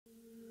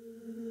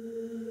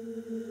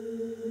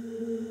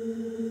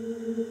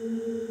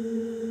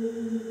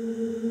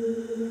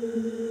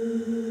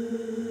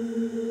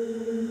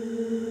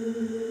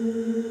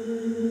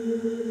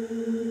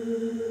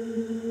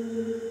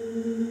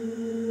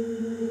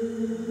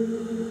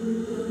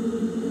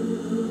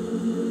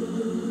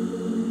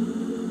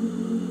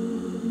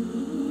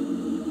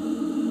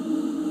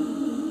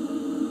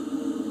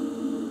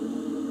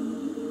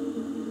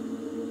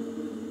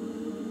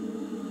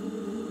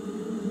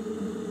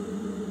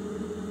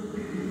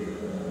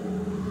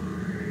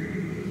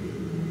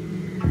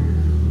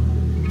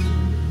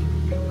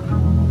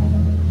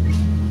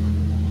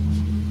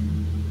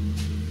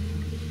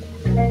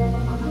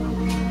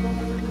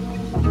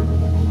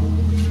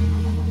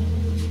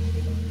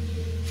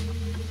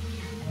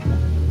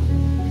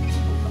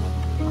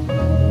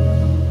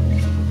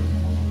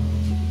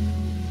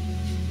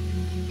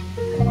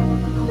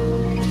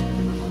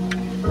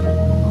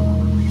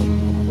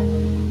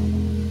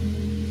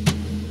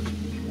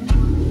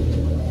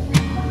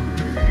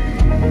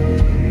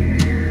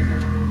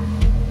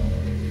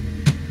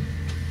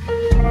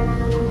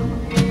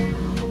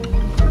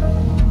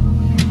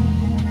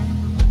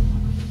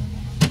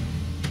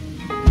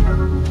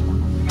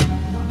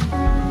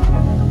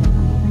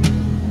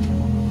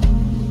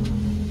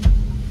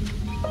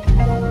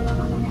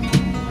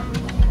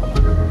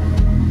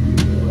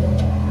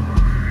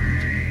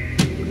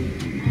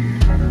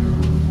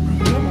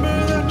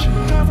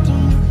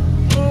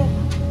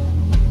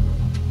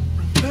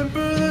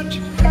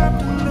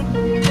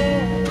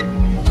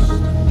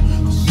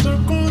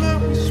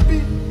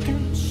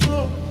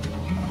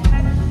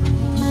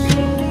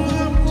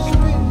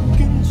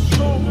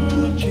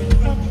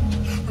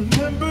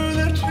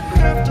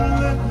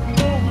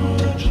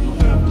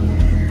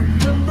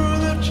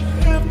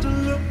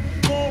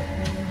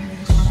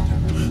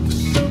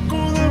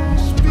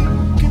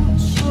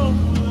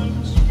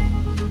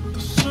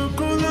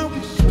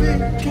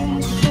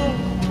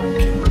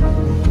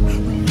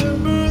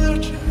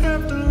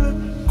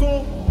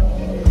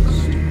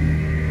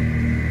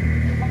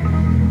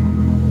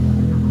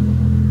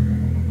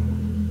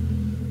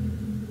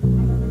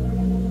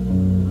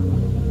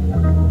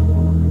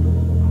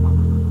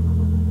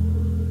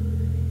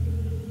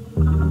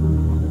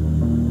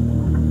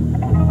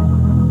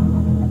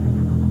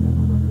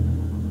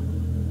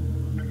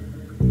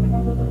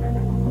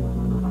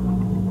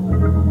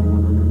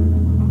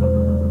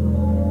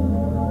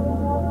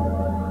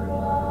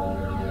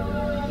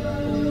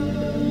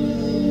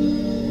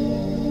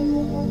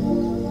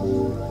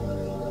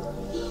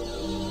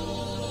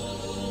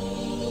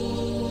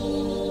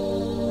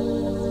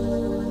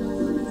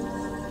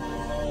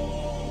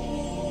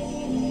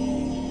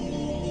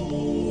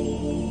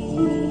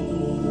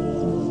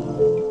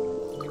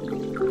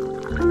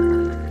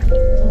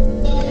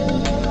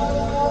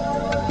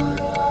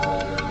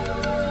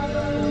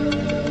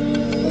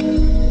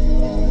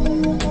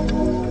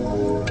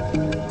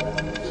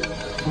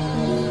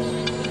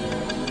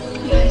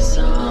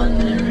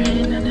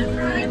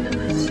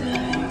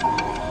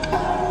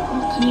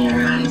in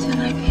your eyes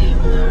and I came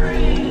in the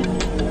rain.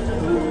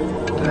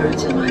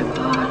 Birds in my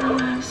pod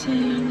and I'm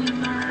singing in the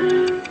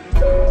rain.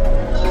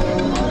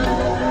 Falling in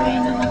the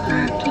rain and the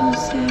cracked in the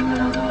sand of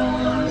the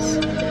walls.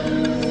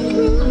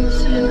 On the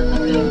sand of the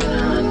big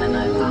pond and I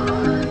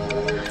gone.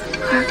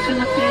 Cracked in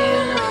the bay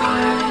and the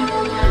vine.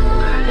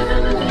 Crying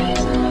in the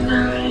days and the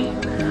night.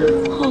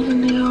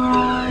 Holding your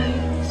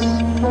eyes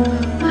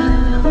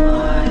and the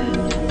light.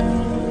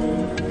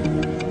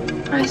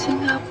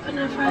 Rising up in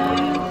a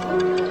faith.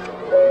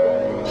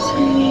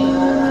 Singing in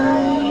the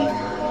rain.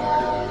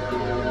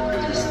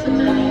 Just the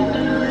night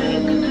and the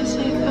rain and I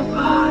say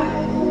goodbye.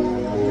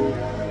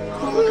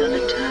 Holding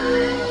the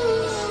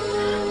tides.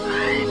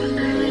 Right in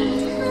the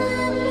rain.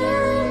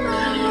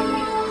 Cutting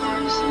me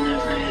close in the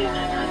rain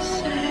and I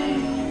say.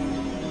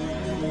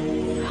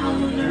 All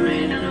in the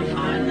rain and I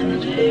find in the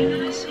day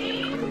and I see.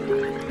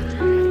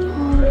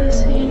 All the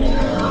scene and I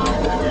love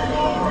the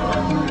day and I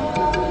love.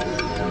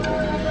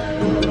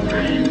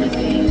 Riding the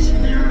days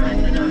and they're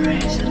running a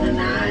race in the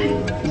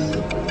nights.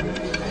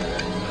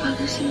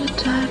 Colors in the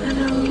tide and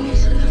the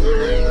rules in the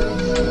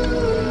lights.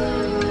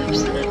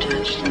 Lips that are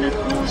touched and the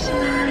pulse in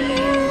the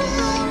race.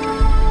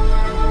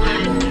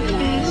 Hiding the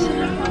face and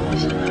the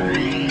rolls in the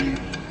rain.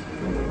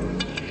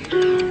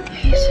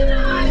 Face in the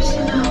eyes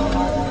and the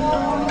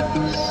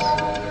nose.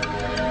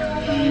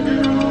 In the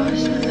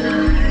nose and the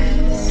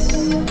eyes.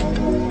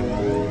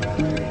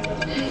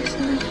 Legs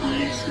and the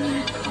flies and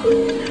the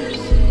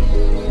corners.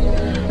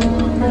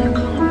 Only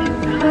call me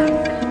back.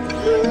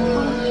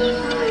 All these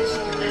fries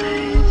and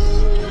days.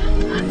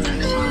 I'm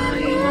next all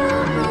your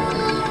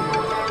eyes.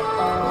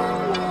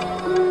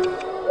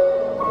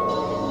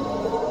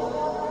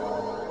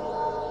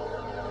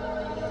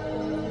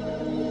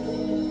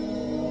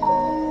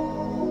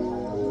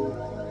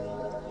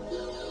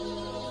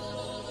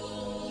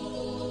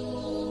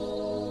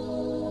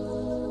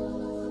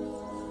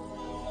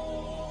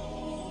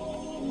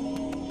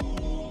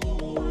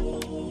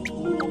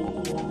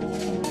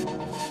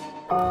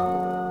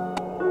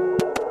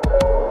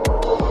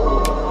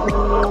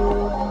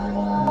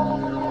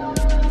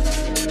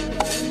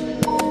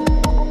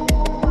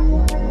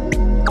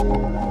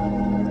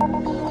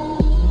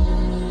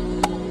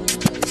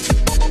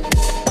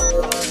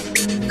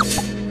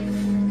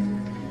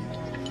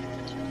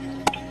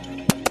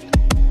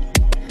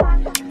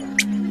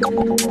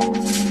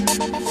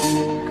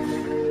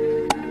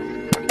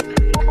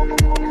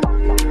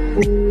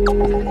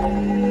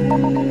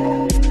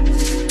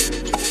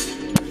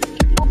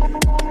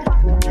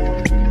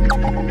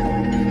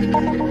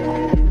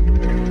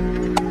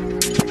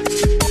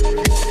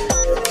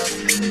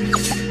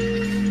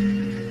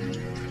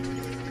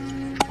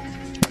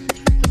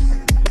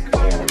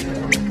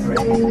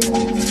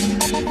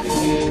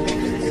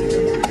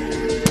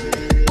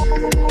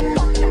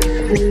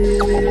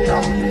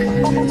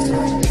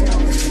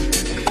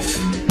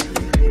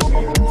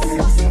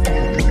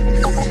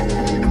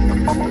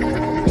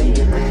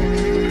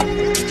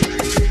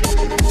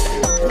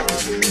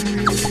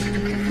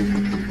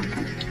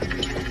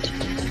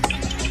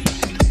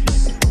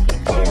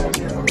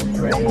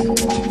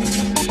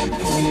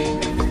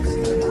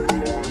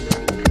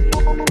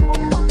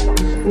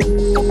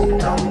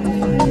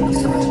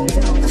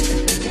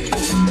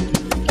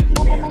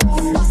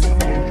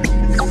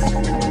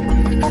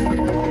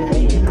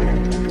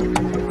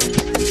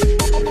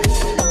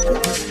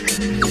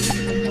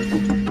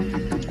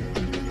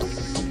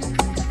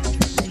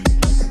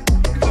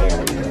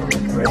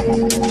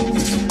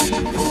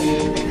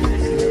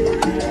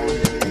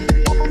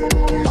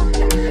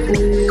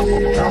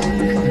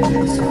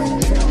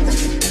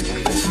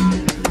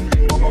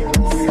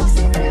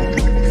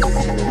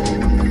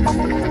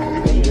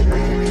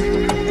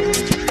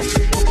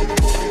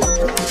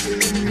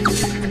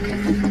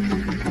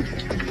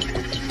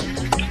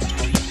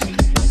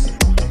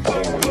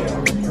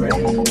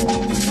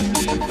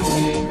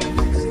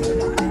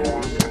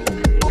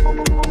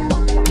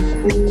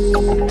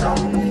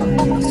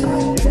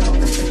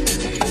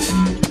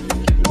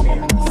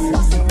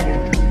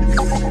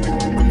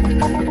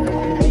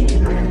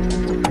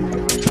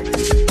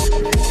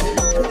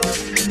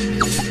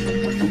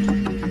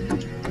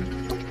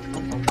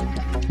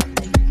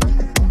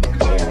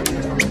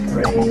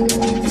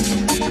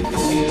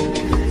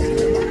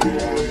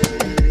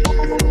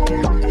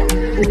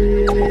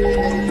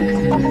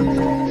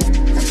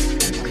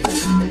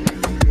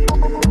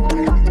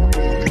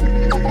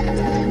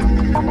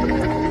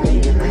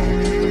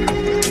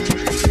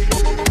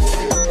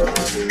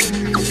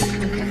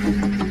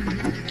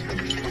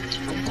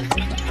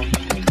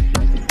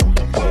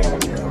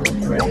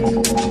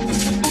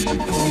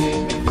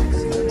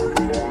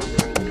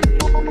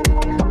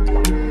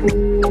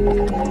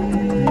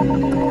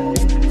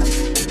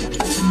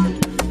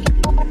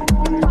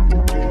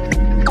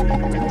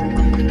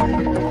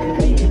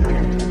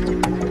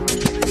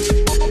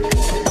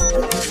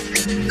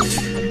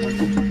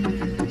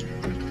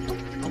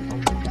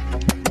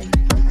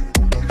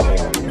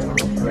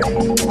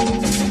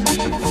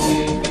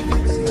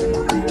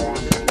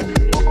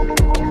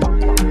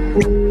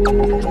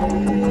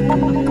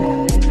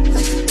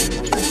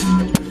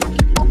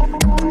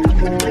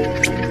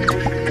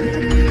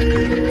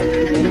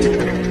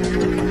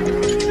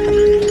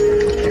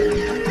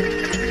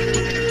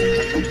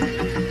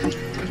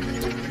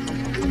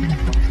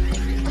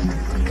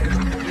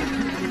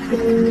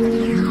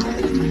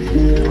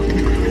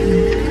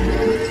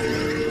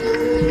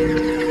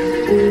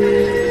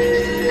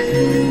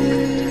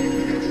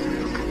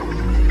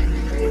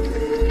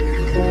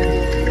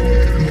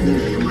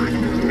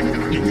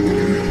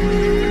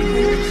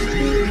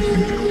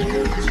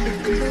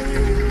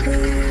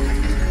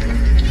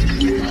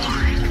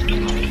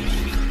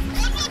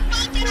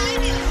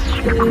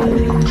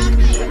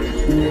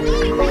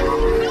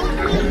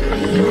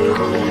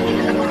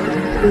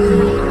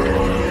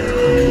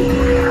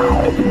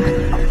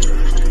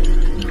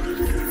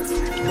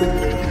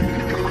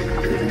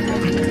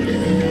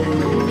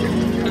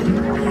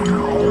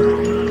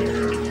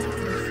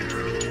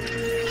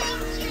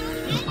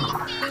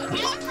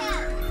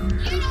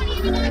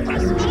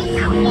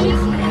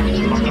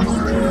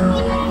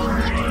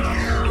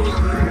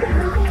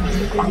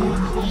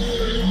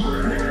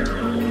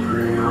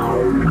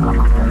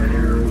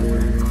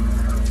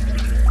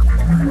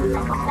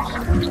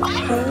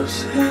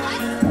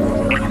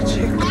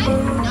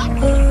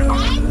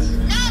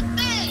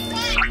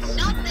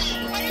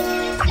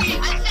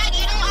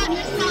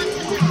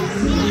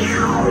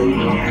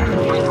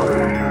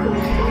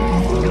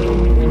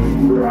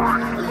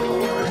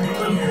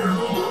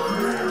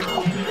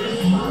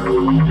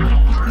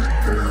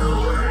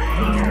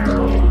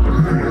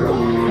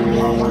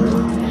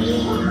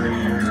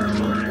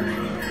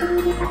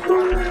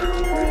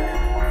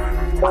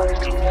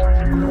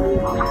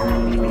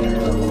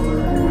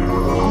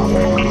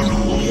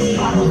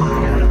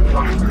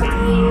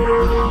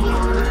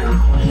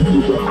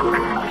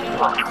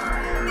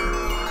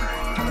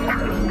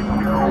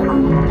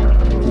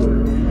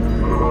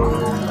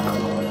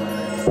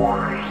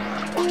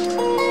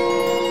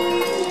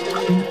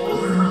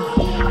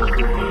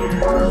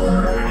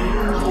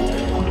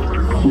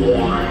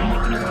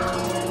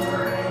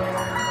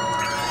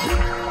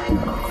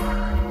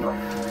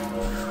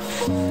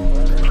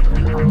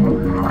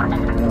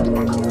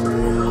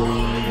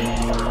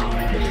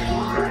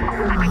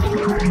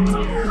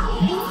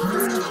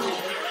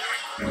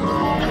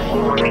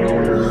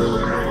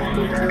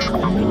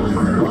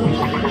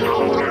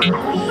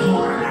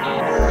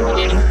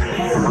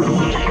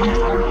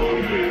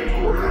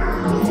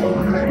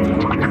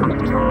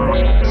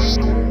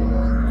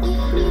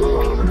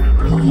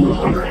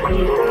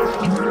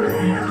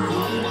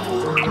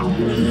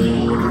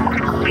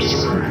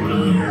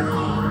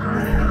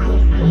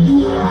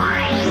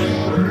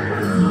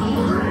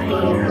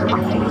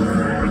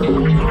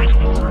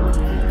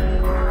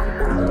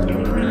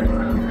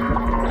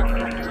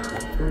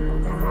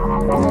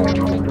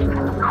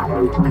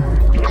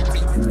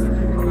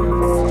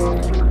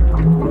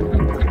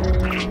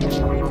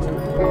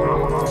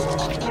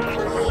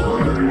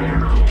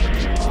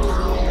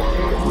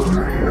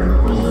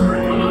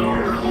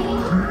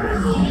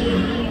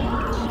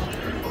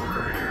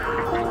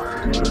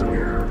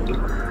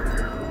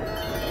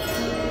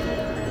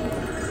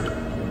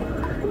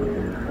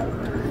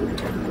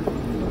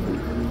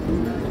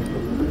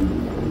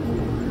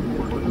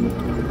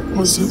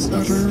 Was it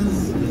better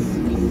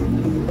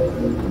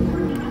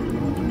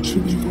to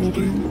be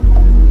holding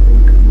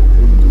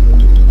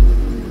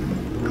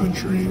a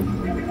dream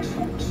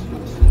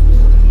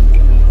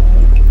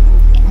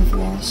of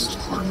lost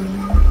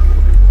harmony,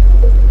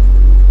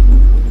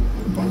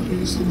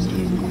 bodies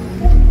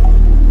entangled,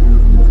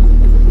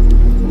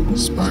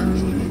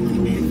 spiraling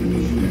in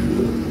evening air,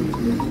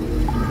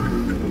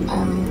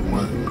 our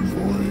wet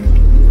void?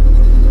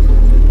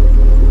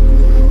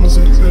 Was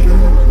it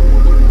bitter?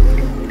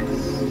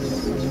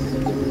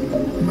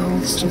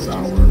 Mouths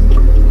devoured,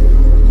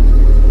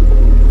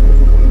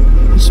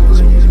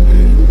 whispering your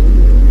name,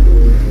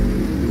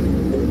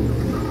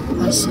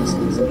 pressing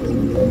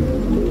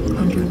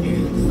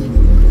underneath,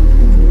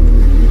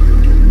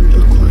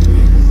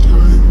 declining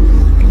time,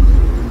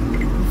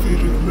 fading